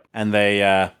 Yep. And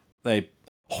they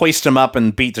hoist him up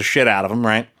and beat the shit out of him,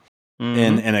 right?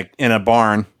 In a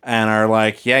barn, and are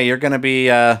like, yeah, you're gonna be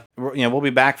we'll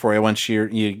be back for you once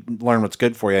you learn what's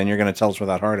good for you, and you're gonna tell us where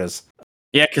that heart is.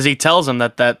 Yeah, because he tells him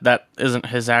that isn't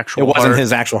his actual heart. It wasn't heart.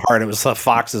 his actual heart, it was the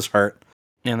fox's heart.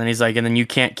 And then he's like, and then you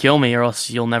can't kill me, or else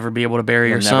you'll never be able to bury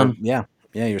your son. Yeah,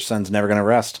 your son's never gonna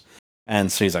rest.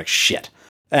 And so he's like, shit.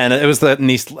 And it was a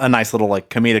nice little like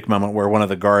comedic moment where one of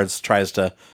the guards tries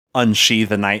to unsheath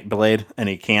the night blade, and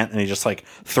he can't, and he just like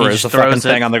throws the fucking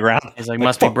thing on the ground. He's like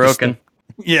must be broken.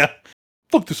 Yeah,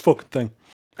 fuck this fucking thing.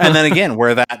 And then again,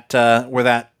 where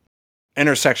that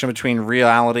intersection between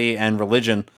reality and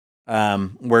religion,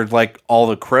 where like all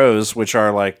the crows, which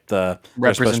are like the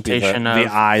representation of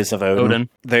the eyes of Odin,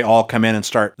 they all come in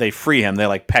and they free him. They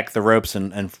like peck the ropes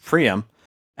and free him.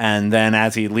 And then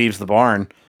as he leaves the barn,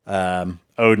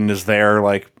 Odin is there,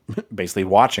 like basically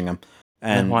watching him.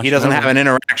 And he doesn't have an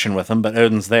interaction with him, but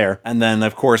Odin's there. And then,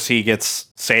 of course, he gets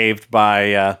saved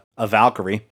by a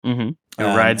Valkyrie. Mm-hmm. Who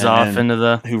rides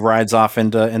off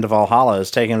into Valhalla, is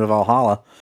taken to Valhalla.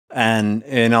 And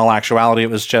in all actuality,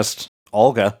 it was just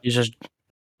Olga. He's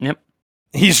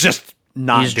just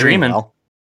not dreaming. Well.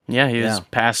 Yeah, he was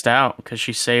passed out because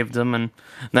she saved him. And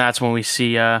that's when we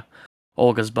see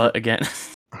Olga's butt again.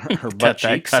 Her butt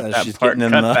cheeks cut as that she's part,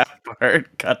 getting in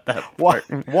cut that part.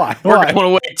 Why?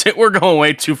 We're going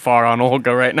way too far on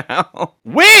Olga right now.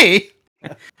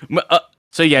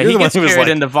 So yeah, he gets carried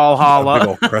into Valhalla. Big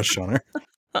old crush on her.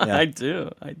 Yeah. I do.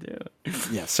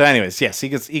 Yeah. So, anyways, yes, he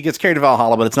gets carried to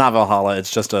Valhalla, but it's not Valhalla.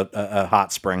 It's just a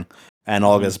hot spring, and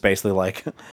Olga's basically like,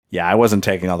 yeah, I wasn't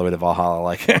taking all the way to Valhalla.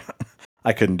 Like,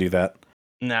 I couldn't do that.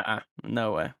 Nah,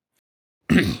 no way.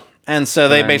 And so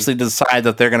they basically decide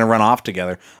that they're going to run off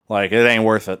together. Like, it ain't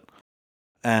worth it.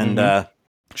 And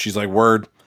she's like, word.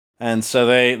 And so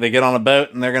they get on a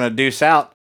boat and they're going to deuce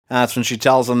out. And that's when she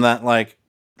tells them that, like,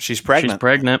 she's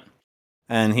pregnant.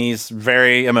 And he's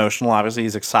very emotional. Obviously,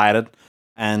 he's excited.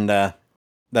 And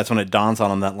that's when it dawns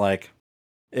on him that, like,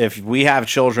 if we have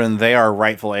children, they are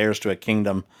rightful heirs to a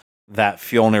kingdom that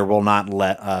Fjolnir will not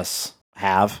let us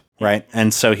have, right?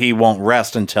 And so he won't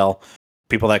rest until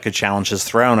people that could challenge his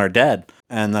throne are dead.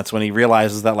 And that's when he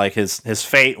realizes that, like, his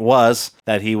fate was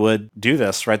that he would do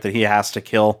this, right? That he has to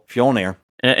kill Fjolnir.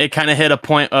 It kind of hit a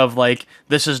point of, like,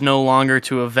 this is no longer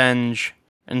to avenge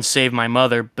and save my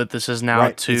mother, but this is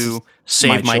now to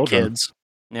save my kids.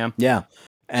 Yeah. Yeah.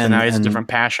 And so now he has a different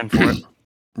passion for it.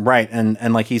 Right.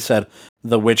 And like he said,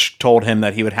 the witch told him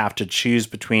that he would have to choose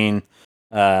between,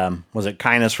 was it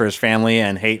kindness for his family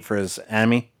and hate for his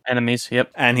enemies?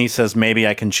 Yep. And he says, maybe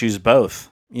I can choose both,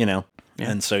 Yeah.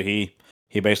 And so he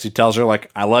basically tells her, like,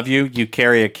 I love you. You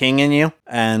carry a king in you.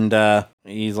 And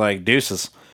he's like, deuces.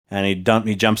 And he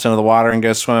jumps into the water and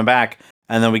goes swimming back.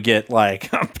 And then we get, like,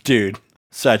 dude,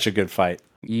 such a good fight.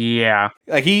 Yeah.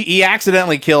 Like, he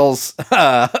accidentally kills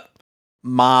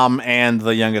mom and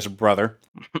the youngest brother.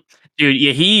 Dude,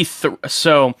 yeah,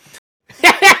 so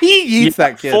he eats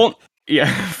that kid.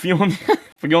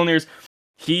 Fjolnir's,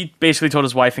 he basically told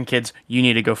his wife and kids, you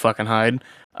need to go fucking hide.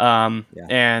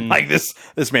 And like,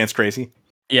 this man's crazy.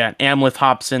 Yeah, Amleth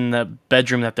hops in the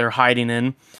bedroom that they're hiding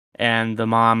in, and the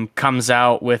mom comes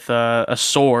out with a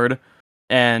sword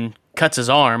and cuts his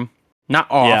arm.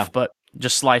 Not off, but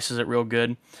just slices it real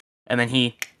good. And then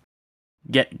he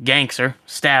ganks her,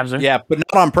 stabs her. Yeah, but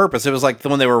not on purpose. It was like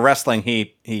when they were wrestling,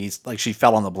 he's like, she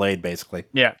fell on the blade, basically.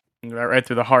 Yeah, right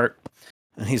through the heart.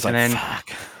 And he's like,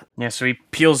 fuck. Yeah, so he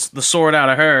peels the sword out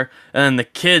of her, and then the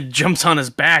kid jumps on his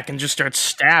back and just starts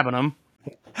stabbing him.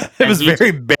 It was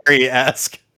very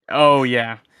Barry-esque. Oh,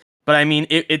 yeah. But I mean,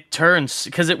 it turns,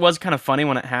 because it was kind of funny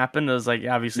when it happened. It was like,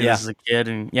 obviously, this is a kid,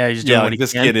 and he's doing what he can.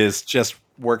 This kid is just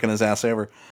working his ass over.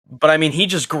 But I mean, he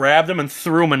just grabbed him and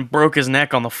threw him and broke his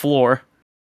neck on the floor.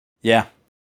 Yeah.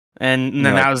 And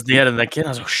then that was the end of that kid. I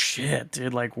was like, oh, shit,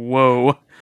 dude, like, whoa.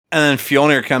 And then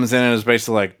Fjolnir comes in and is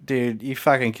basically like, dude, you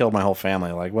fucking killed my whole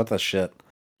family. Like, what the shit?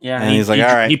 Yeah, and he's like,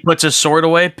 all right. He puts his sword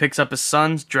away, picks up his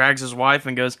sons, drags his wife,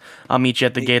 and goes, I'll meet you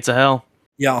at the gates of hell.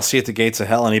 Yeah, I'll see you at the gates of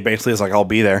hell. And he basically is like, I'll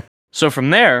be there. So from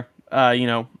there,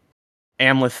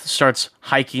 Amleth starts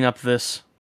hiking up this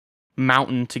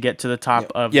mountain to get to the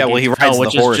top of the gates of hell,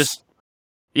 which is just...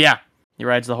 Yeah, he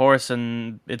rides the horse,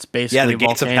 and it's basically the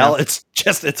gates of hell. It's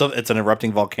just it's an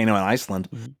erupting volcano in Iceland.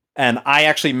 Mm-hmm. And I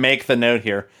actually make the note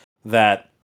here that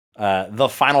the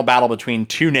final battle between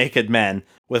two naked men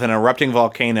with an erupting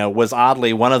volcano was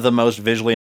oddly one of the most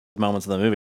visually moments of the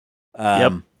movie.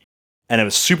 Yep. And it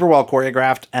was super well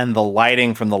choreographed, and the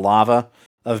lighting from the lava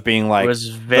of being like, it was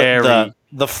very...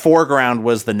 the foreground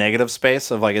was the negative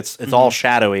space of like it's all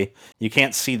shadowy. You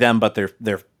can't see them, but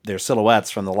they're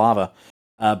silhouettes from the lava.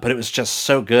 But it was just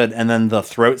so good. And then the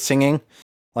throat singing,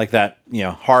 like that,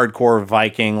 hardcore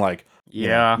Viking, like,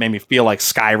 made me feel like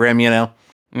Skyrim,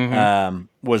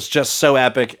 was just so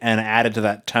epic and added to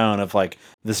that tone of like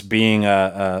this being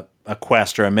a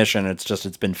quest or a mission.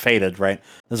 It's been fated, right?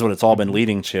 This is what it's all been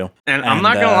leading to. And I'm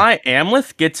not gonna lie,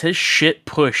 Amleth gets his shit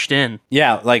pushed in.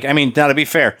 Yeah, like, I mean, now to be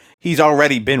fair, he's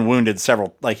already been wounded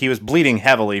several, like he was bleeding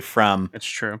heavily from That's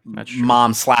true.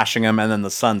 Mom slashing him and then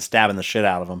the son stabbing the shit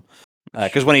out of him.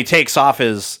 Because when he takes off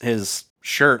his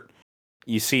shirt,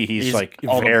 you see he's like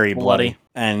very bloody.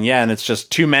 And and it's just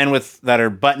two men that are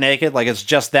butt naked, like it's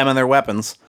just them and their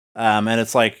weapons. And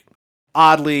it's like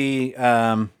oddly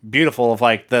beautiful of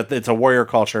like that it's a warrior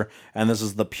culture, and this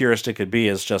is the purest it could be,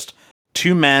 is just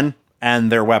two men and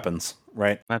their weapons,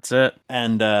 right? That's it.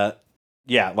 And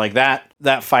like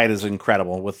that fight is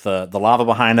incredible with the lava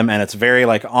behind him, and it's very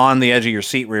like on the edge of your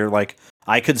seat where you're like,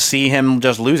 I could see him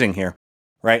just losing here.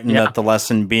 Right, and that the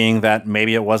lesson being that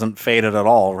maybe it wasn't fated at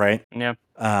all, right? Yeah.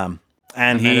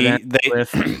 And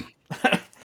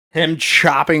him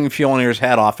chopping Fjolnir's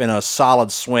head off in a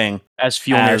solid swing as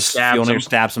Fjolnir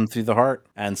stabs him through the heart,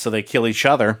 and so they kill each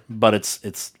other, but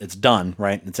it's done,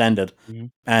 right? It's ended,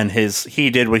 and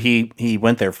he did what he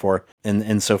went there for,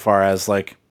 in so far as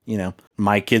like,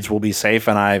 my kids will be safe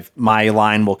and my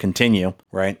line will continue,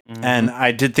 right? Mm-hmm. And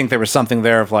I did think there was something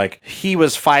there of like, he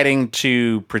was fighting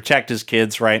to protect his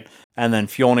kids, right? And then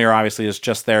Fjolnir obviously is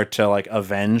just there to like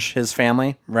avenge his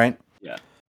family, right? Yeah.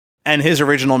 And his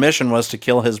original mission was to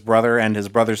kill his brother and his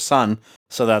brother's son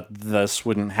so that this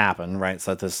wouldn't happen, right?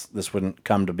 So that this wouldn't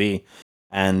come to be.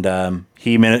 And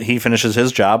he finishes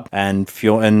his job, and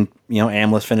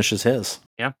Amleth finishes his.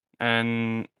 Yeah.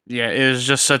 And it was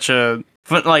just such a...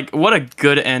 But like, what a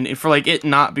good ending for like it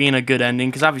not being a good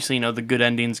ending, because obviously the good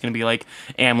ending is going to be like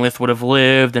Amleth would have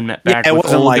lived and met back. It with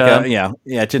wasn't Olga. like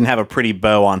it didn't have a pretty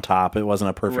bow on top. It wasn't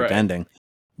a perfect ending,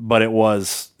 but it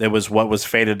was what was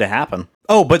fated to happen.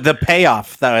 Oh, but the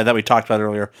payoff that we talked about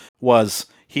earlier was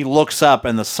he looks up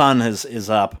and the sun is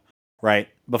up, right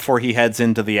before he heads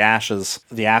into the ash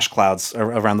clouds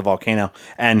around the volcano,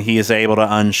 and he is able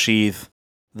to unsheath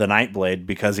the Nightblade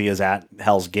because he is at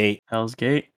Hell's Gate.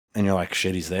 And you're like,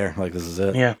 shit, he's there. Like, this is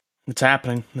it. Yeah, it's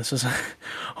happening. This is...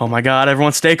 Oh my god,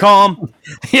 everyone stay calm.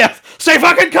 Yeah, stay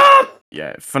fucking calm!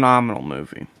 Yeah, phenomenal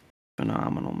movie.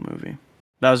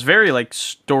 That was very, like,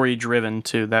 story-driven,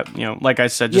 too. That, like I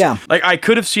said, like, I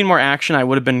could have seen more action. I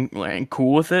would have been like,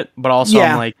 cool with it. But also,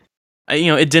 I'm like,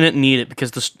 it didn't need it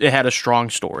because it had a strong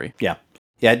story. Yeah.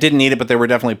 Yeah, it didn't need it, but there were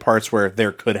definitely parts where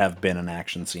there could have been an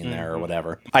action scene there or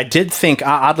whatever. I did think,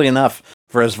 oddly enough,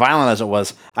 for as violent as it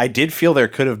was, I did feel there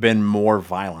could have been more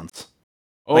violence.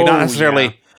 Like, not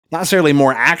necessarily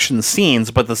more action scenes,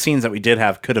 but the scenes that we did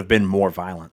have could have been more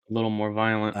violent. A little more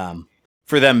violent.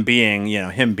 For them being,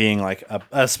 him being like,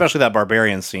 especially that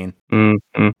barbarian scene.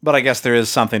 Mm-hmm. But I guess there is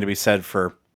something to be said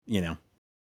for, leaving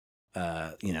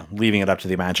it up to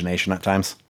the imagination at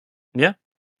times. Yeah.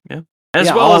 As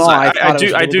well as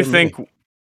I do think...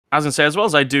 I was going to say, as well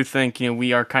as I do think,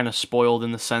 we are kind of spoiled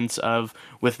in the sense of,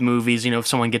 with movies, if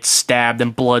someone gets stabbed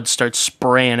and blood starts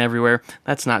spraying everywhere,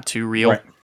 that's not too real. Right.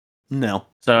 No.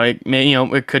 So,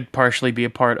 it could partially be a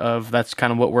part of, that's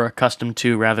kind of what we're accustomed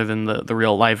to, rather than the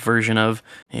real life version of,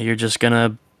 you're just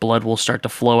blood will start to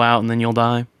flow out and then you'll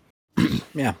die.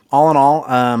 Yeah. All in all,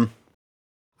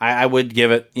 I would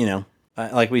give it,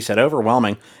 like we said,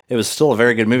 overwhelming. It was still a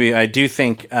very good movie. I do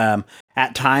think,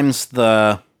 at times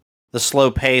the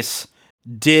slow pace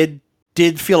did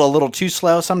feel a little too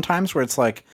slow sometimes, where it's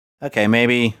like, okay,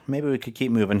 maybe we could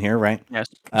keep moving here, right? Yes,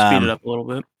 speed it up a little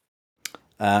bit.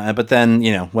 But then,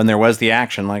 when there was the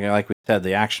action, like we said,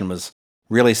 the action was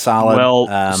really solid.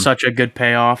 Well, such a good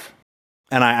payoff.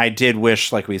 And I did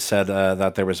wish, like we said,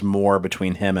 that there was more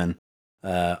between him and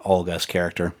Olga's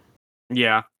character.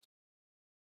 Yeah.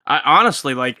 I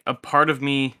honestly, like, a part of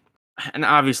me and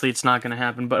obviously it's not going to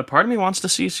happen, but a part of me wants to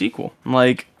see a sequel.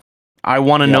 Like, I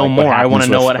want to Yeah, know like what more. I want happens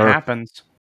to know with what her. happens.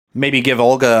 Maybe give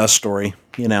Olga a story,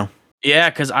 you know. Yeah,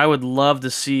 because I would love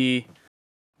to see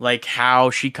like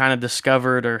how she kind of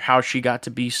discovered or how she got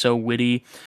to be so witty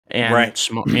and Right.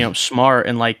 smart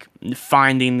and like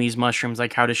finding these mushrooms.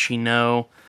 Like, how does she know?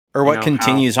 Or You what know how?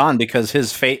 continues on, because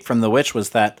his fate from the witch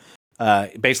was that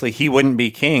basically he wouldn't be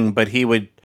king, but he would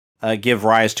give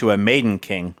rise to a maiden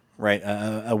king, right?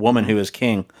 A woman Mhm. who is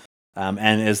king.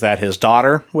 And is that his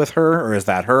daughter with her, or is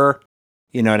that her?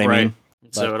 You know what I Right. mean?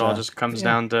 So it But all just comes yeah,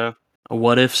 down to a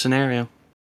what if scenario.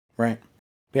 right.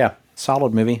 Yeah,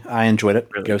 solid movie. I enjoyed it.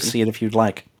 Really Go good. see it if you'd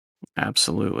like.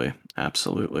 Absolutely.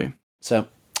 Absolutely. So,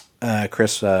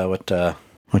 Chris, what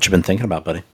you been thinking about,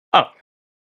 buddy? Oh,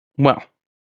 well,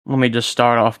 let me just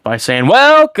start off by saying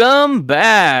welcome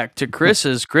back to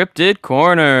Chris's Cryptid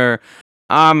Corner.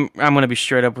 I'm gonna be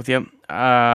straight up with you.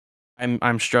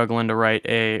 I'm struggling to write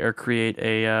or create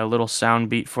a little sound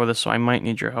beat for this, so I might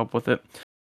need your help with it.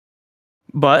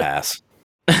 But Pass.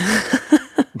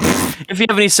 if you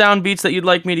have any sound beats that you'd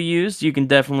like me to use, you can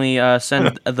definitely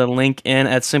send the link in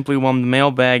at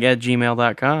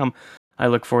simplywhelmedmailbag@gmail.com. I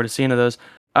look forward to seeing those.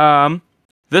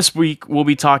 This week we'll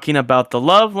be talking about the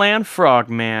Loveland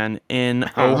Frogman in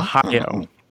Ohio.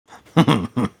 I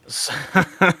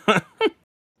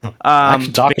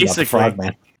can talk about the Basically,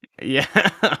 Frogman. yeah.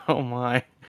 Oh my.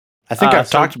 I think I've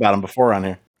So talked about him before on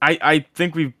here. I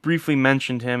think we briefly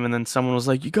mentioned him, and then someone was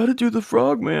like, "You got to do the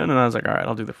Frogman," and I was like, "All right,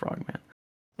 I'll do the Frogman."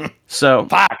 So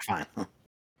Fuck, fine.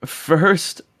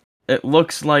 first, it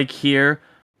looks like here,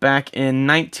 back in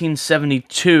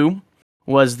 1972,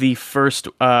 was the first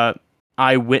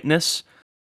eyewitness,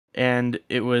 and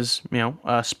it was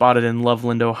spotted in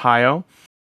Loveland, Ohio.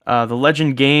 The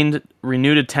legend gained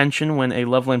renewed attention when a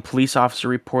Loveland police officer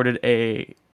reported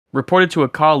to a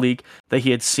colleague that he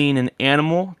had seen an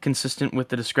animal consistent with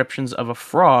the descriptions of a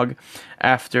frog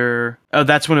after. Oh,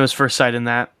 that's when it was first sighted in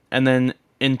that. And then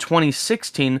in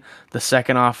 2016, the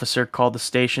second officer called the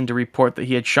station to report that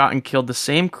he had shot and killed the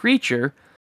same creature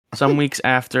some weeks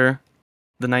after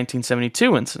the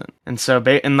 1972 incident. And so,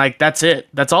 that's it.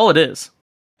 That's all it is.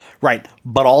 Right.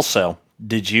 But also,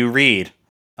 did you read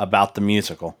about the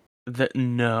musical?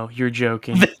 No, you're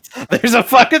joking. There's a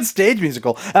fucking stage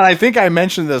musical. And I think I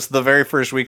mentioned this the very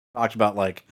first week we talked about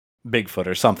like Bigfoot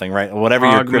or something, right? Whatever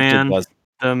your cryptid Frogman, was.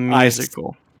 the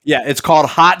musical. Yeah, it's called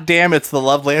Hot Damn, It's the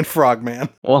Loveland Frogman.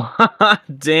 Well,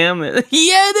 damn it.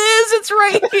 Yeah, it is. It's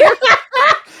right here.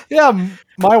 Yeah,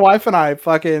 my wife and I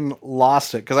fucking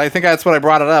lost it because I think that's what I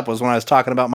brought it up was when I was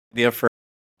talking about my idea for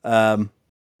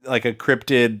like a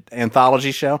cryptid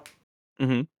anthology show.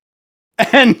 Mm-hmm.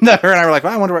 And her and I were like,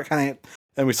 well, I wonder what kind of.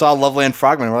 And we saw Loveland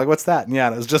Frogman. And we're like, what's that? And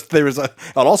yeah, it was just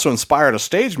it also inspired a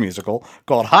stage musical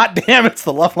called Hot Damn, It's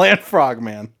the Loveland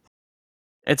Frogman.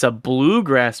 It's a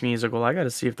bluegrass musical. I got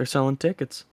to see if they're selling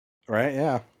tickets. Right?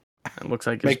 Yeah. It looks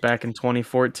like it's back in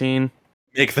 2014.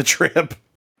 Make the trip.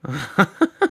 Let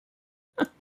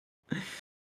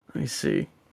me see.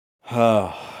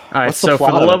 All right, so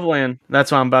for the Loveland,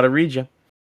 that's what I'm about to read you.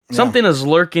 Yeah. Something is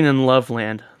lurking in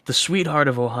Loveland, the sweetheart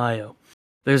of Ohio.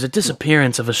 There's a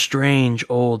disappearance of a strange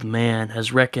old man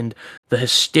has reckoned the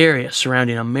hysteria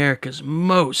surrounding America's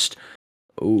most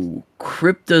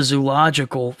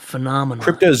cryptozoological phenomenon.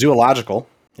 Cryptozoological.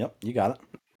 Yep, you got it.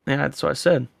 Yeah, that's what I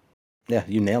said. Yeah,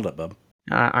 you nailed it, bub.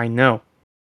 I know.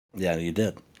 Yeah, you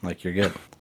did. Like, you're good.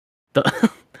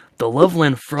 The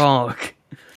Loveland Frog.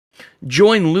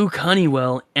 Join Luke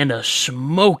Honeywell and a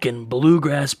smoking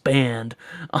bluegrass band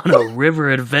on a river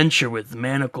adventure with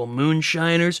manacle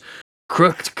moonshiners,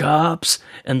 crooked cops,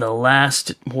 and the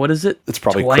last, what is it? It's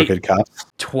probably crooked cops.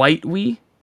 Twitwee?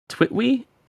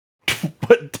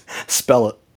 What? Spell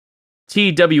it.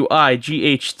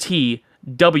 TWIGHTWEE.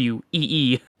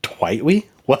 Twitewee?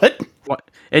 What?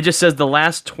 It just says the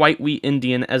last Twitewee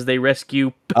Indian as they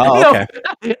rescue. Oh,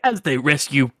 okay. As they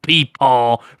rescue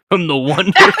Peepaw from the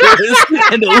wondrous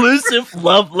and elusive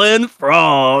Loveland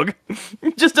Frog.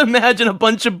 Just imagine a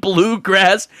bunch of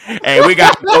bluegrass. Hey, we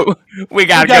gotta go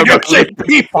save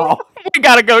Peepaw. We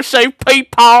gotta go save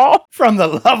Peepaw From the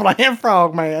Loveland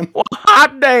Frogman. Well,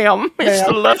 hot damn! It's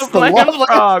the Loveland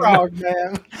Frog,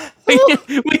 man.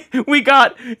 we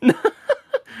got.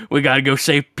 We gotta go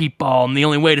save Peepaw, and the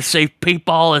only way to save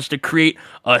Peepaw is to create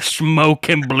a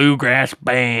smoking bluegrass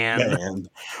band.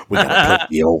 We gotta play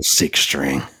the old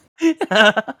 6-string.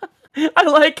 I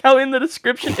like how in the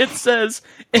description it says,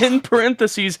 in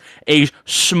parentheses, a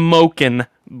smoking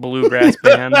bluegrass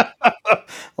band.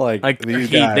 like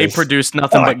these guys, they produce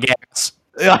nothing but gas.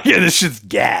 Yeah, this shit's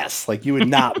gas. Like you would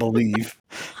not believe.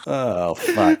 Oh,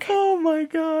 fuck. Oh my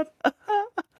god.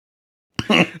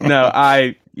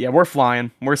 We're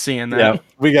flying. We're seeing that. Yeah,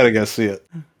 we gotta go see it.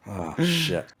 Oh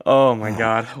shit. Oh my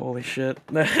god. Holy shit.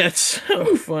 That's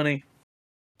so funny.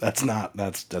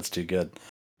 That's too good.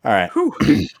 All right.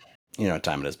 You know what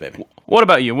time it is, baby. What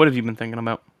about you? What have you been thinking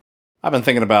about? I've been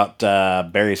thinking about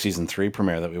Barry season 3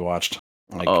 premiere that we watched.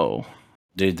 Like,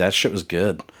 dude, that shit was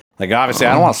good. Like, obviously,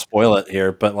 I don't want to spoil it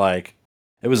here, but like,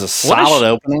 it was a solid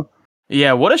opening.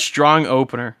 Yeah, what a strong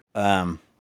opener.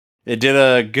 It did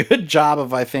a good job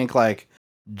of, I think, like,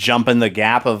 jumping the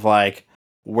gap of like,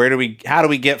 how do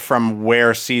we get from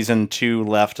where season 2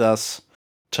 left us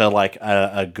to like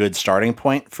a good starting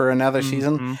point for another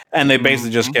season? And they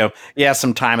basically just go, yeah,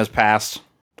 some time has passed,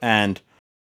 and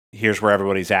here's where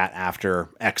everybody's at after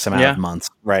X amount of months,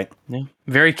 right? Yeah,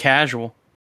 very casual.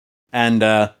 And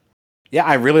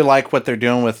I really like what they're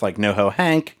doing with like NoHo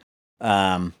Hank,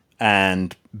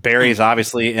 and Barry's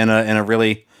obviously in a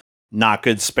really not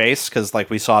good space because, like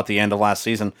we saw at the end of last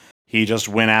season, he just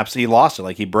he lost it,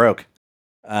 like he broke.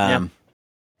 And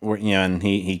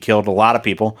he killed a lot of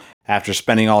people after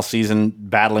spending all season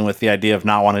battling with the idea of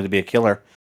not wanting to be a killer.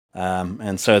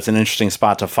 And so it's an interesting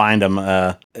spot to find him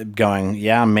going,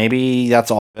 yeah, maybe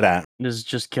that's all good at. Is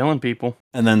just killing people.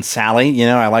 And then Sally,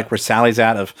 I like where Sally's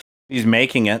at. She's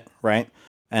making it, right?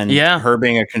 And her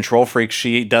being a control freak,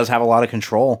 she does have a lot of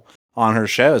control on her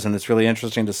shows, and it's really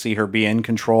interesting to see her be in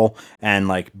control and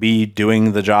like be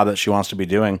doing the job that she wants to be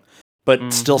doing,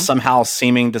 but still somehow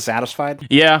seeming dissatisfied.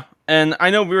 Yeah. And I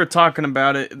know we were talking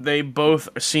about it. They both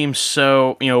seem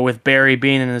so, with Barry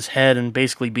being in his head and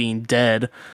basically being dead.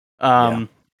 And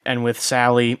with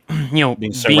Sally,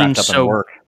 being so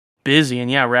busy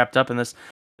and wrapped up in this,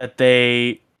 that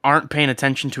they aren't paying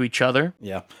attention to each other.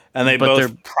 Yeah. And they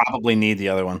both probably need the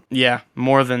other one. Yeah.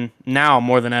 More than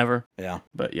ever. Yeah.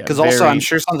 But yeah. Because also I'm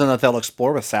sure something that they'll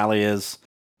explore with Sally is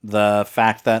the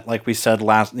fact that, like we said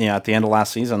at the end of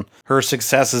last season, her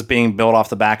success is being built off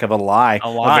the back of a lie.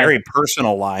 A very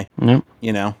personal lie. Yep.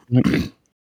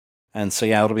 And so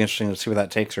it'll be interesting to see where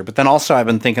that takes her. But then also I've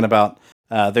been thinking about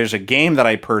there's a game that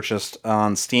I purchased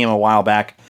on Steam a while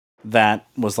back that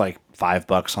was like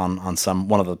 $5 on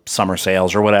one of the summer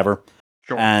sales or whatever.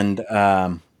 Sure. And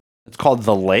it's called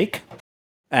The Lake,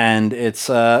 and it's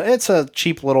a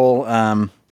cheap little.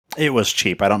 It was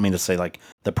cheap. I don't mean to say like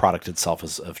the product itself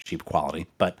is of cheap quality,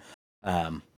 but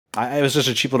it was just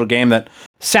a cheap little game that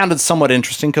sounded somewhat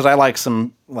interesting because I like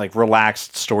some like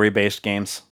relaxed story based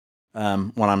games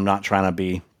when I'm not trying to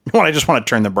be when I just want to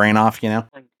turn the brain off, Yeah,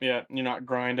 you're not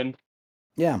grinding.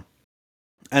 Yeah,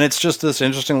 and it's just this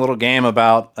interesting little game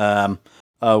about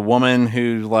a woman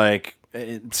who, like,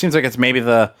 it seems like it's maybe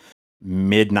the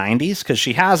mid 90s because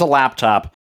she has a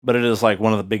laptop, but it is like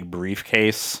one of the big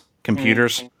briefcase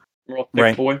computers. Real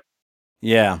thick boy.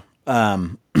 Yeah.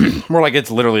 More like it's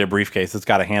literally a briefcase. It's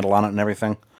got a handle on it and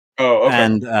everything. Oh, okay.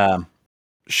 And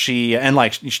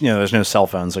there's no cell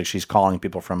phones. Like, she's calling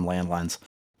people from landlines.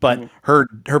 But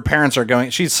her parents are going.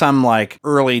 She's some like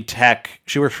early tech.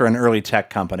 She works for an early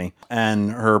tech company,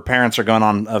 and her parents are going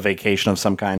on a vacation of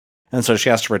some kind. And so she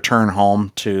has to return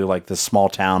home to like this small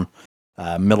town,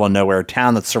 middle of nowhere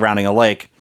town that's surrounding a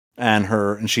lake.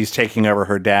 And she's taking over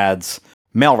her dad's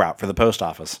mail route for the post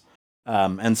office.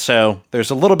 And so there's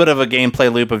a little bit of a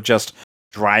gameplay loop of just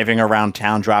driving around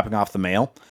town, dropping off the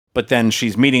mail. But then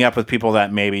she's meeting up with people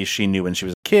that maybe she knew when she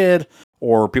was a kid,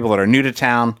 or people that are new to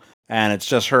town. And it's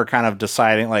just her kind of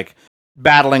deciding, like,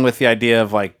 battling with the idea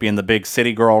of like being the big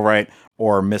city girl, right?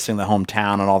 Or missing the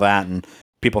hometown and all that. And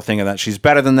people thinking that she's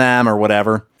better than them or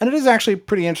whatever. And it is actually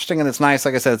pretty interesting, and it's nice.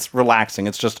 Like I said, it's relaxing.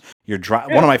 It's just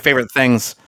one of my favorite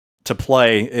things to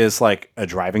play is like a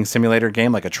driving simulator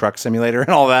game, like a truck simulator and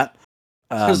all that.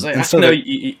 I was gonna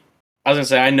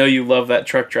say, I know you love that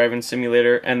truck driving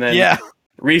simulator, and then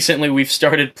recently we've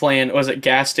started playing. Was it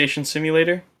Gas Station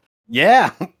Simulator?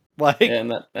 Yeah,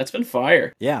 and that's been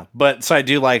fire. Yeah, but so I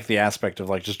do like the aspect of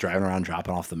like just driving around,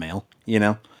 dropping off the mail.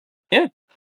 Yeah, and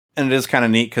it is kind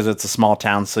of neat because it's a small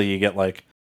town, so you get like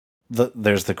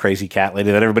there's the crazy cat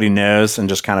lady that everybody knows and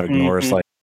just kind of ignores like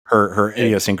her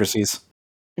idiosyncrasies.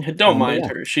 Don't mind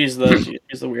her. She's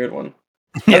the weird one.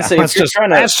 Yeah,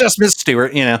 that's just Miss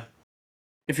Stewart,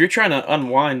 If you're trying to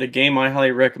unwind, a game I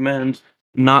highly recommend,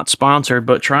 not sponsored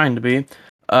but trying to be,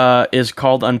 is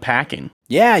called Unpacking.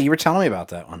 Yeah, you were telling me about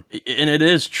that one. And it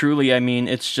is truly, I mean,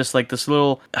 it's just like this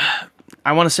little,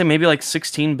 I want to say maybe like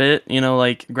 16-bit,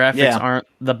 like graphics aren't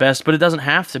the best, but it doesn't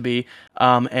have to be.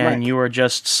 And you are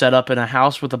just set up in a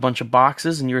house with a bunch of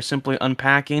boxes, and you're simply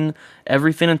unpacking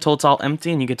everything until it's all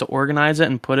empty, and you get to organize it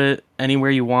and put it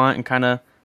anywhere you want and kind of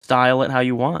style it how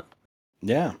you want.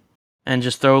 Yeah. and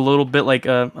just throw a little bit like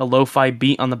a lo-fi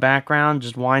beat on the background,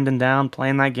 just winding down,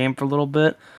 playing that game for a little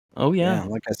bit. Oh yeah. Yeah,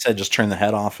 like I said, just turn the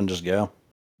head off and just go.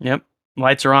 Yep.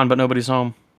 Lights are on, but nobody's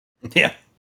home. Yeah.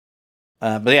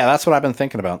 But yeah, that's what I've been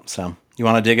thinking about. So you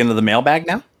want to dig into the mailbag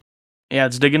now? Yeah,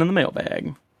 it's digging in the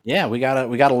mailbag. Yeah, we got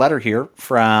a letter here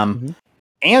from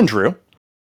Andrew.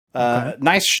 Okay.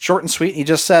 Nice, short and sweet. He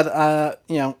just said,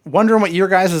 wondering what your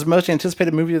guys' most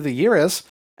anticipated movie of the year is,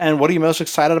 and what are you most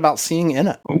excited about seeing in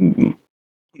it? Ooh,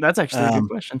 that's actually a good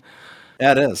question.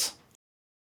 Yeah, it is.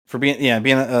 For being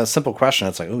a simple question,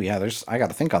 it's like, oh yeah, I got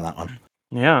to think on that one.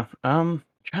 Yeah. Trying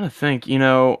to think.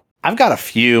 I've got a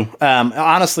few.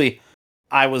 Honestly,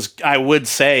 I would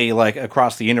say like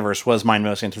Across the Universe was my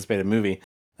most anticipated movie,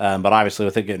 but obviously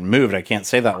with it getting moved, I can't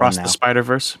say that Across one now. the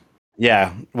Spider-Verse.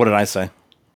 Yeah, what did I say?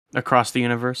 Across the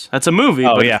Universe. That's a movie.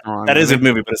 Oh but yeah, it's not that is a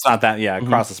movie, but it's not that. Yeah,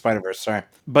 Across the Spider-Verse. Sorry,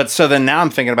 but so then now I'm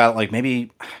thinking about like maybe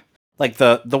like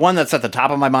the one that's at the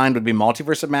top of my mind would be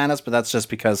Multiverse of Madness, but that's just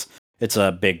because it's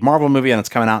a big Marvel movie and it's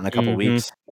coming out in a couple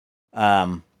weeks.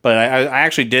 But I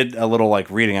actually did a little like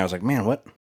reading. I was like, man, what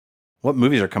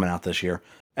movies are coming out this year?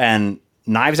 And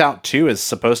Knives Out 2 is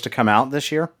supposed to come out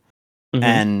this year.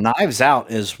 And Knives Out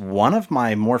is one of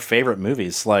my more favorite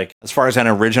movies, like as far as an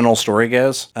original story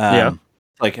goes. Yeah.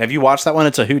 Like, have you watched that one?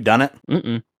 It's a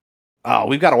whodunit. Oh,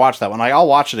 we've got to watch that one. I'll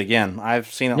watch it again.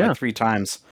 I've seen it like 3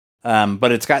 times.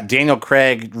 But it's got Daniel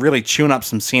Craig really chewing up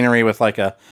some scenery with like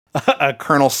a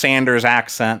Colonel Sanders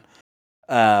accent.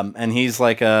 And he's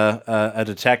like a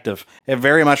detective. It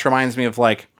very much reminds me of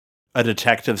like a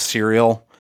detective serial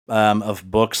of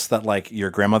books that like your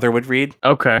grandmother would read.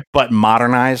 Okay. But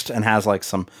modernized and has like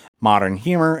some modern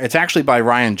humor. It's actually by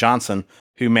Rian Johnson,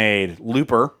 who made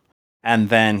Looper, and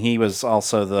then he was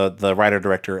also the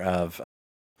writer-director of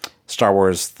Star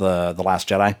Wars The Last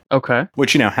Jedi. Okay.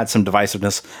 Which, had some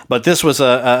divisiveness. But this was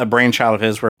a brainchild of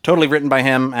his, where totally written by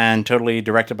him and totally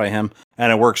directed by him,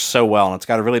 and it works so well. And it's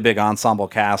got a really big ensemble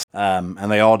cast, and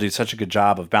they all do such a good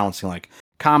job of balancing like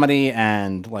comedy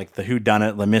and like the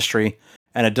whodunit, the mystery.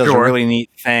 And it does a really neat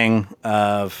thing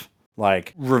of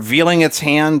like revealing its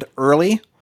hand early,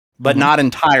 but not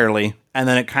entirely. And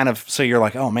then it kind of, so you're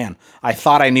like, oh man, I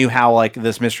thought I knew how like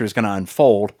this mystery is going to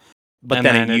unfold, but and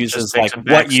then it uses like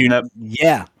what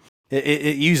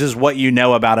it uses what you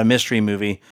know about a mystery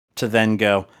movie to then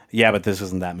go, yeah, but this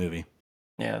isn't that movie.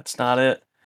 Yeah, it's not it.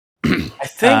 I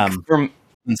think and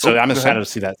so I'm excited to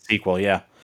see that sequel. Yeah.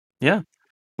 Yeah.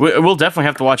 We'll definitely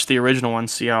have to watch the original one,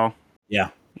 see how.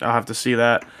 Yeah. I'll have to see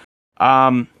that.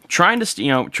 Trying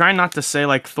not to say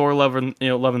like Thor: Love and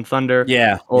Thunder,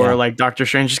 or like Doctor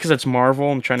Strange, just because it's Marvel.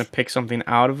 I'm trying to pick something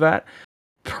out of that.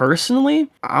 Personally,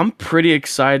 I'm pretty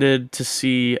excited to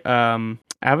see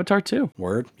Avatar 2.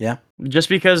 Word, yeah. Just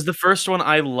because the first one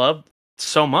I loved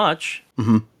so much,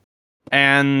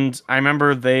 and I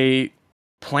remember they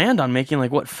planned on making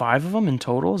like 5 of them in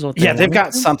total. Is what they've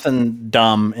got something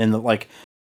dumb in the like.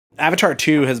 Avatar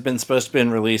 2 has been supposed to be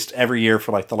released every year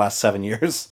for like the last 7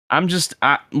 years.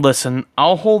 Listen,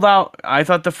 I'll hold out. I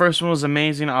thought the first one was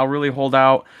amazing. I'll really hold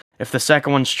out. If the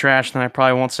second one's trash, then I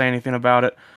probably won't say anything about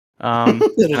it.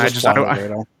 Just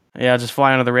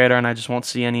fly under the radar, and I just won't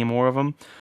see any more of them.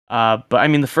 But I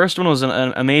mean, the first one was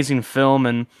an amazing film,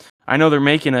 and I know they're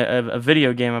making a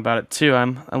video game about it too.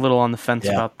 I'm a little on the fence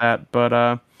about that,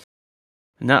 but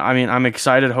no, I mean, I'm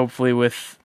excited. Hopefully,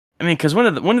 because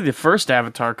when did the first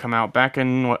Avatar come out? Back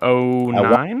in what,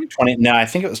 2009? No, I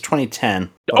think it was 2010.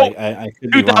 I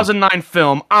could 2009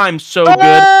 film. I'm so good.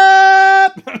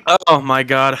 Oh my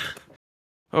god.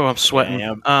 Oh, I'm sweating.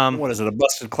 Yeah. What is it? A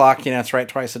busted clock? It's right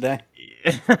twice a day.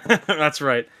 That's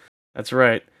right.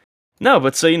 No,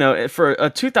 but so for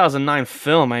a 2009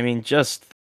 film, I mean,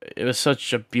 it was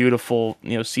such a beautiful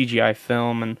CGI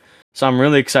film, and so I'm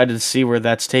really excited to see where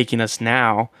that's taking us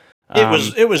now.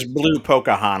 It was blue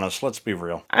Pocahontas. Let's be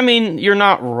real. I mean, you're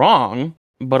not wrong,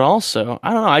 but also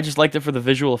I don't know. I just liked it for the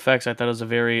visual effects. I thought it was a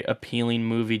very appealing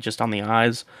movie just on the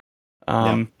eyes.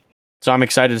 So I'm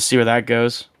excited to see where that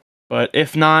goes. But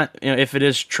if not, if it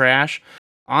is trash,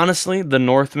 honestly, The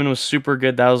Northman was super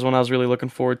good. That was one I was really looking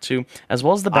forward to, as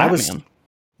well as the Batman.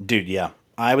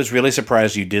 I was really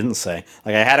surprised you didn't say.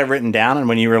 Like, I had it written down, and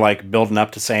when you were like building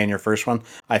up to saying your first one,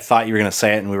 I thought you were going to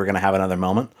say it, and we were going to have another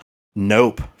moment.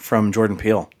 Nope, from Jordan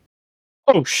Peele.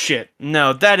 Oh shit!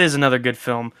 No, that is another good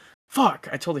film. Fuck,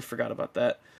 I totally forgot about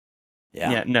that.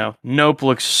 Yeah. No, Nope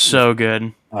looks so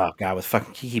good. Oh god, with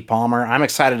fucking Keke Palmer, I'm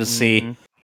excited to see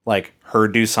like her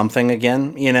do something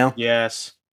again.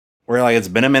 Yes. Where like it's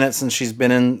been a minute since she's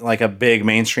been in like a big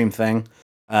mainstream thing.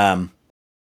 And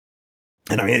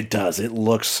I mean, it does. It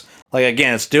looks like,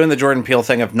 again, it's doing the Jordan Peele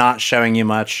thing of not showing you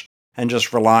much and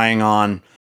just relying on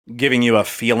giving you a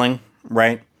feeling,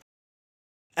 right?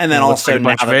 And then It looks also like a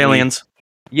bunch now of aliens.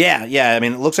 yeah. I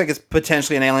mean, it looks like it's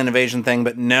potentially an alien invasion thing,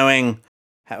 but knowing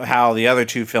how the other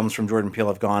two films from Jordan Peele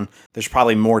have gone, there's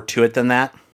probably more to it than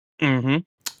that. Mm-hmm.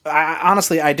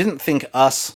 Honestly, I didn't think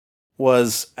Us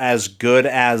was as good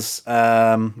as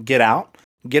Get Out.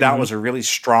 Get Out was a really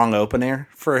strong opener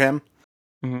for him,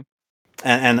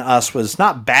 and Us was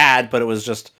not bad, but it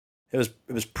was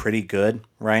pretty good,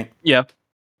 right? Yeah.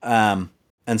 And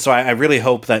so I really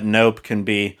hope that Nope can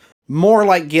be more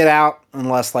like Get Out and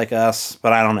less like Us,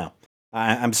 but I don't know.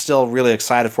 I'm still really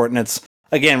excited for it, and it's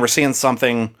again we're seeing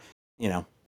something,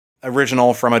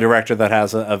 original from a director that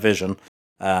has a vision.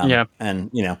 And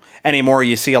anymore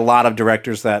you see a lot of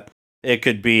directors that it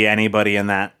could be anybody in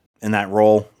that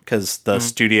role because the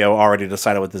studio already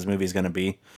decided what this movie is going to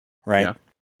be, right?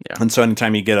 Yeah. And so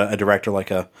anytime you get a director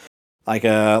like a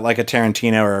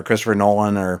Tarantino or a Christopher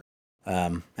Nolan or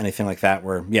anything like that,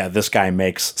 where this guy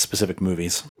makes specific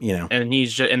movies,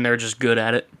 and they're just good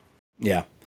at it. Yeah,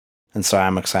 and so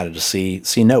I'm excited to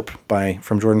see Nope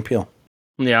from Jordan Peele.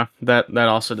 Yeah, that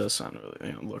also does sound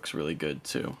really looks really good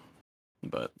too.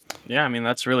 But yeah, I mean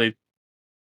that's really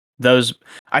those.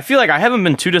 I feel like I haven't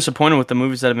been too disappointed with the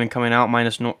movies that have been coming out,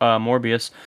 minus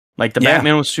Morbius. Like the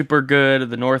Batman was super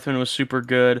good, the Northman was super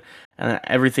good, and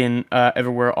everything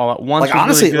everywhere all at once. Like was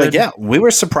honestly, really good. we were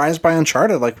surprised by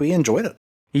Uncharted. Like we enjoyed it.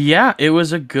 Yeah, it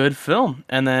was a good film,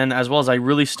 and then as well as I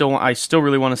still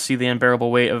really want to see The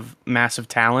Unbearable Weight of Massive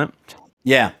Talent.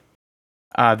 Yeah,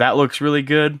 that looks really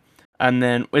good. And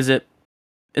then is it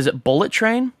Bullet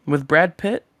Train with Brad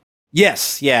Pitt?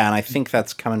 Yes, yeah, and I think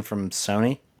that's coming from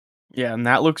Sony. Yeah, and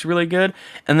that looks really good.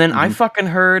 And then I fucking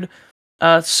heard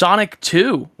Sonic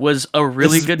 2 was a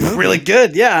really good movie. Really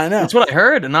good, yeah, I know. That's what I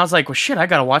heard, and I was like, well, shit, I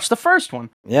gotta watch the first one.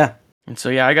 Yeah. And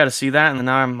so, I gotta see that, and then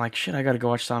now I'm like, shit, I gotta go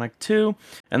watch Sonic 2.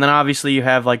 And then obviously you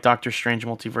have, like, Doctor Strange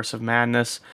Multiverse of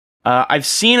Madness. I've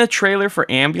seen a trailer for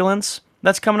Ambulance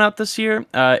that's coming out this year.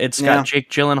 It's got Jake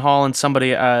Gyllenhaal and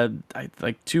somebody,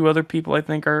 like two other people I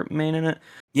think are main in it.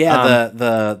 Yeah,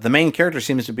 the main character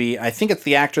seems to be, I think it's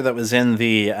the actor that was in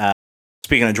the,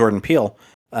 speaking of Jordan Peele,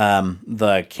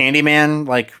 the Candyman,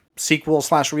 like, sequel /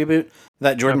 reboot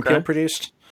that Jordan Peele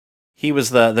produced. He was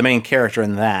the main character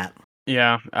in that.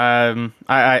 Yeah,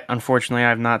 I unfortunately I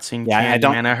have not seen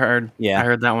Candyman. I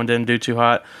heard that one didn't do too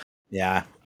hot. Yeah.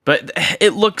 But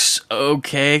it looks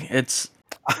okay. It's...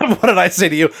 What did I say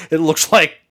to you? It looks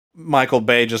like Michael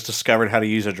Bay just discovered how to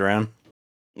use a drone.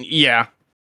 Yeah.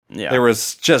 There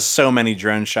was just so many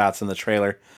drone shots in the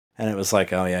trailer, and it was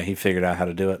like, oh yeah, he figured out how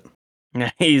to do it.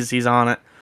 Yeah, he's on it.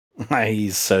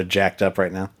 He's so jacked up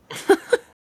right now.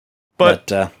 but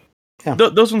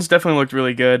those ones definitely looked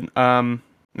really good.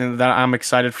 That I'm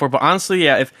excited for. But honestly,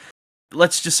 if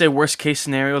let's just say worst case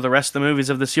scenario, the rest of the movies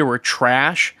of this year were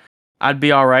trash, I'd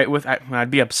be all right with.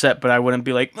 I'd be upset, but I wouldn't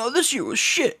be like, "Oh, this year was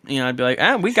shit." I'd be like,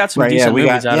 "We got some decent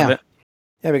movies out of it."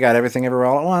 Yeah, we got Everything Everywhere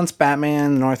All at Once,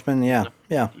 Batman, Northman. Yeah.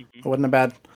 It wasn't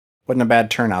a bad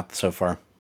turnout so far.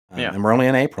 And we're only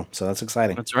in April, so that's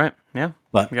exciting. That's right. Yeah,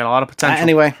 but we got a lot of potential.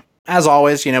 Anyway, as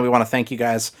always, we want to thank you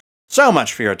guys so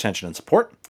much for your attention and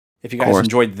support. If you guys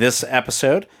enjoyed this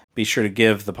episode, be sure to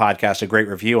give the podcast a great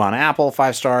review on Apple,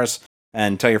 5 stars,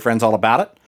 and tell your friends all about it.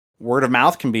 Word of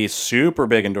mouth can be super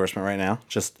big endorsement right now.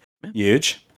 Just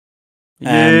huge.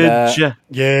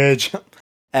 Huge.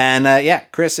 And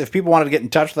Chris, if people wanted to get in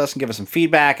touch with us and give us some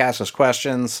feedback, ask us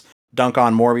questions, dunk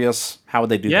on Morbius, how would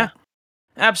they do that?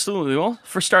 Absolutely. Well,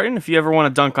 for starting, if you ever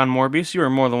want to dunk on Morbius, you are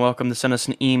more than welcome to send us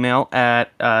an email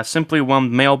at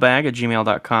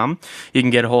simplywhelmedmailbag@gmail.com. You can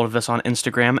get a hold of us on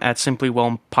Instagram at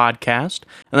simplywhelmedpodcast.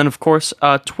 And then, of course,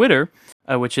 Twitter,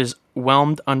 which is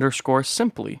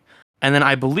whelmed_simply. And then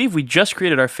I believe we just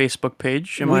created our Facebook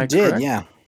page. Am I correct? Yeah.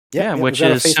 Yeah, which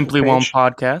is Simply Whelmed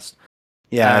Podcast.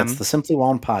 Yeah, it's the Simply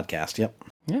Whelmed Podcast. Yep.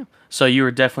 Yeah. So you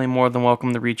are definitely more than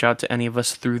welcome to reach out to any of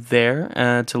us through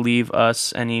there to leave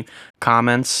us any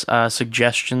comments,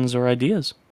 suggestions, or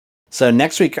ideas. So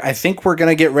next week, I think we're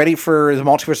going to get ready for the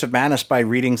Multiverse of Madness by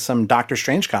reading some Doctor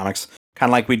Strange comics, kind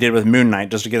of like we did with Moon Knight,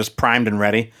 just to get us primed and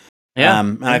ready. Yeah.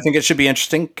 And I think it should be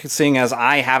interesting, seeing as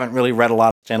I haven't really read a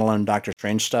lot of standalone Doctor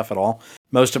Strange stuff at all.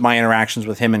 Most of my interactions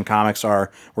with him in comics are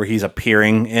where he's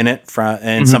appearing in it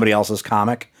in somebody else's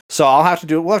comic. So we'll have to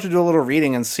do a little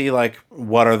reading and see like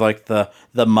what are like the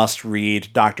must read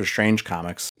Doctor Strange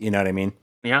comics. You know what I mean?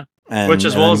 Yeah. Which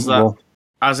as well as I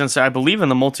was gonna say, I believe in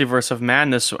the Multiverse of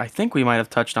Madness. I think we might have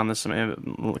touched on this a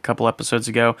couple episodes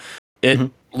ago. It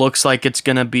looks like it's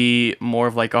gonna be more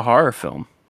of like a horror film.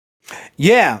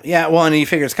 Yeah. Well, and you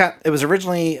figure it was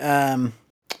originally Scott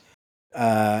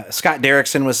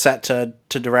Derrickson was set to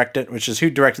direct it, which is who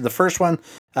directed the first one.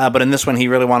 But in this one, he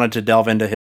really wanted to delve into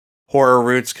his horror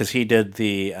roots because he did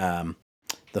the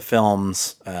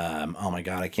films. Oh my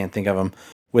god, I can't think of them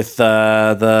with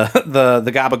the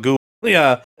Gabagool.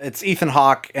 Yeah, it's Ethan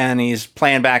Hawke, and he's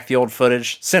playing back the old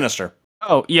footage. Sinister.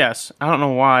 Oh yes, I don't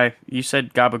know why you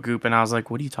said Gabagoop, and I was like,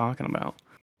 "What are you talking about?"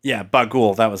 Yeah,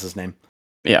 Bagul, that was his name.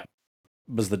 Yeah,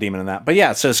 was the demon in that. But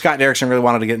yeah, so Scott Derrickson really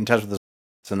wanted to get in touch with this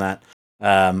in that,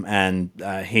 and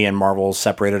he and Marvel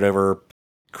separated over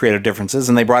creative differences,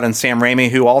 and they brought in Sam Raimi,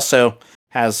 who also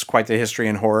has quite the history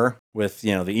in horror with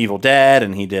the Evil Dead,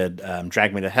 and he did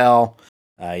Drag Me to Hell.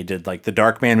 He did like the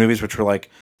Darkman movies, which were like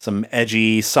some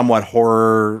edgy, somewhat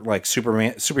horror, like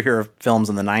superhero films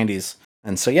in the 90s.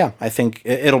 And so, yeah, I think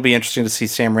it'll be interesting to see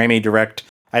Sam Raimi direct.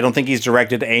 I don't think he's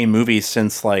directed a movie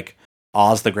since like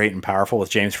Oz the Great and Powerful with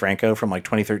James Franco from like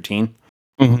 2013.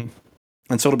 Mm-hmm.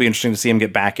 And so it'll be interesting to see him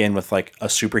get back in with like a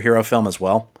superhero film as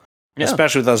well. Yeah.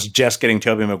 Especially with us just getting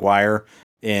Tobey Maguire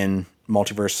in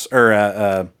Multiverse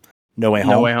or No Way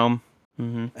Home. No Way Home.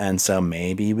 Mm-hmm. And so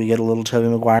maybe we get a little Tobey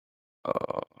Maguire.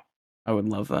 I would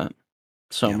love that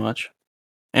so much.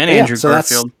 And Andrew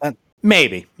Garfield.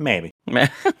 Maybe.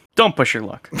 Don't push your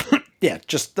luck. Yeah,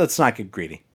 just let's not get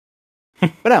greedy.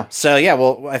 But no, so yeah,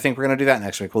 well, I think we're going to do that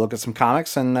next week. We'll look at some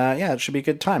comics, and it should be a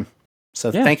good time.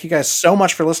 So thank you guys so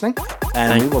much for listening,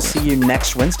 and we will see you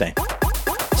next Wednesday.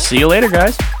 See you later,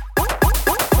 guys.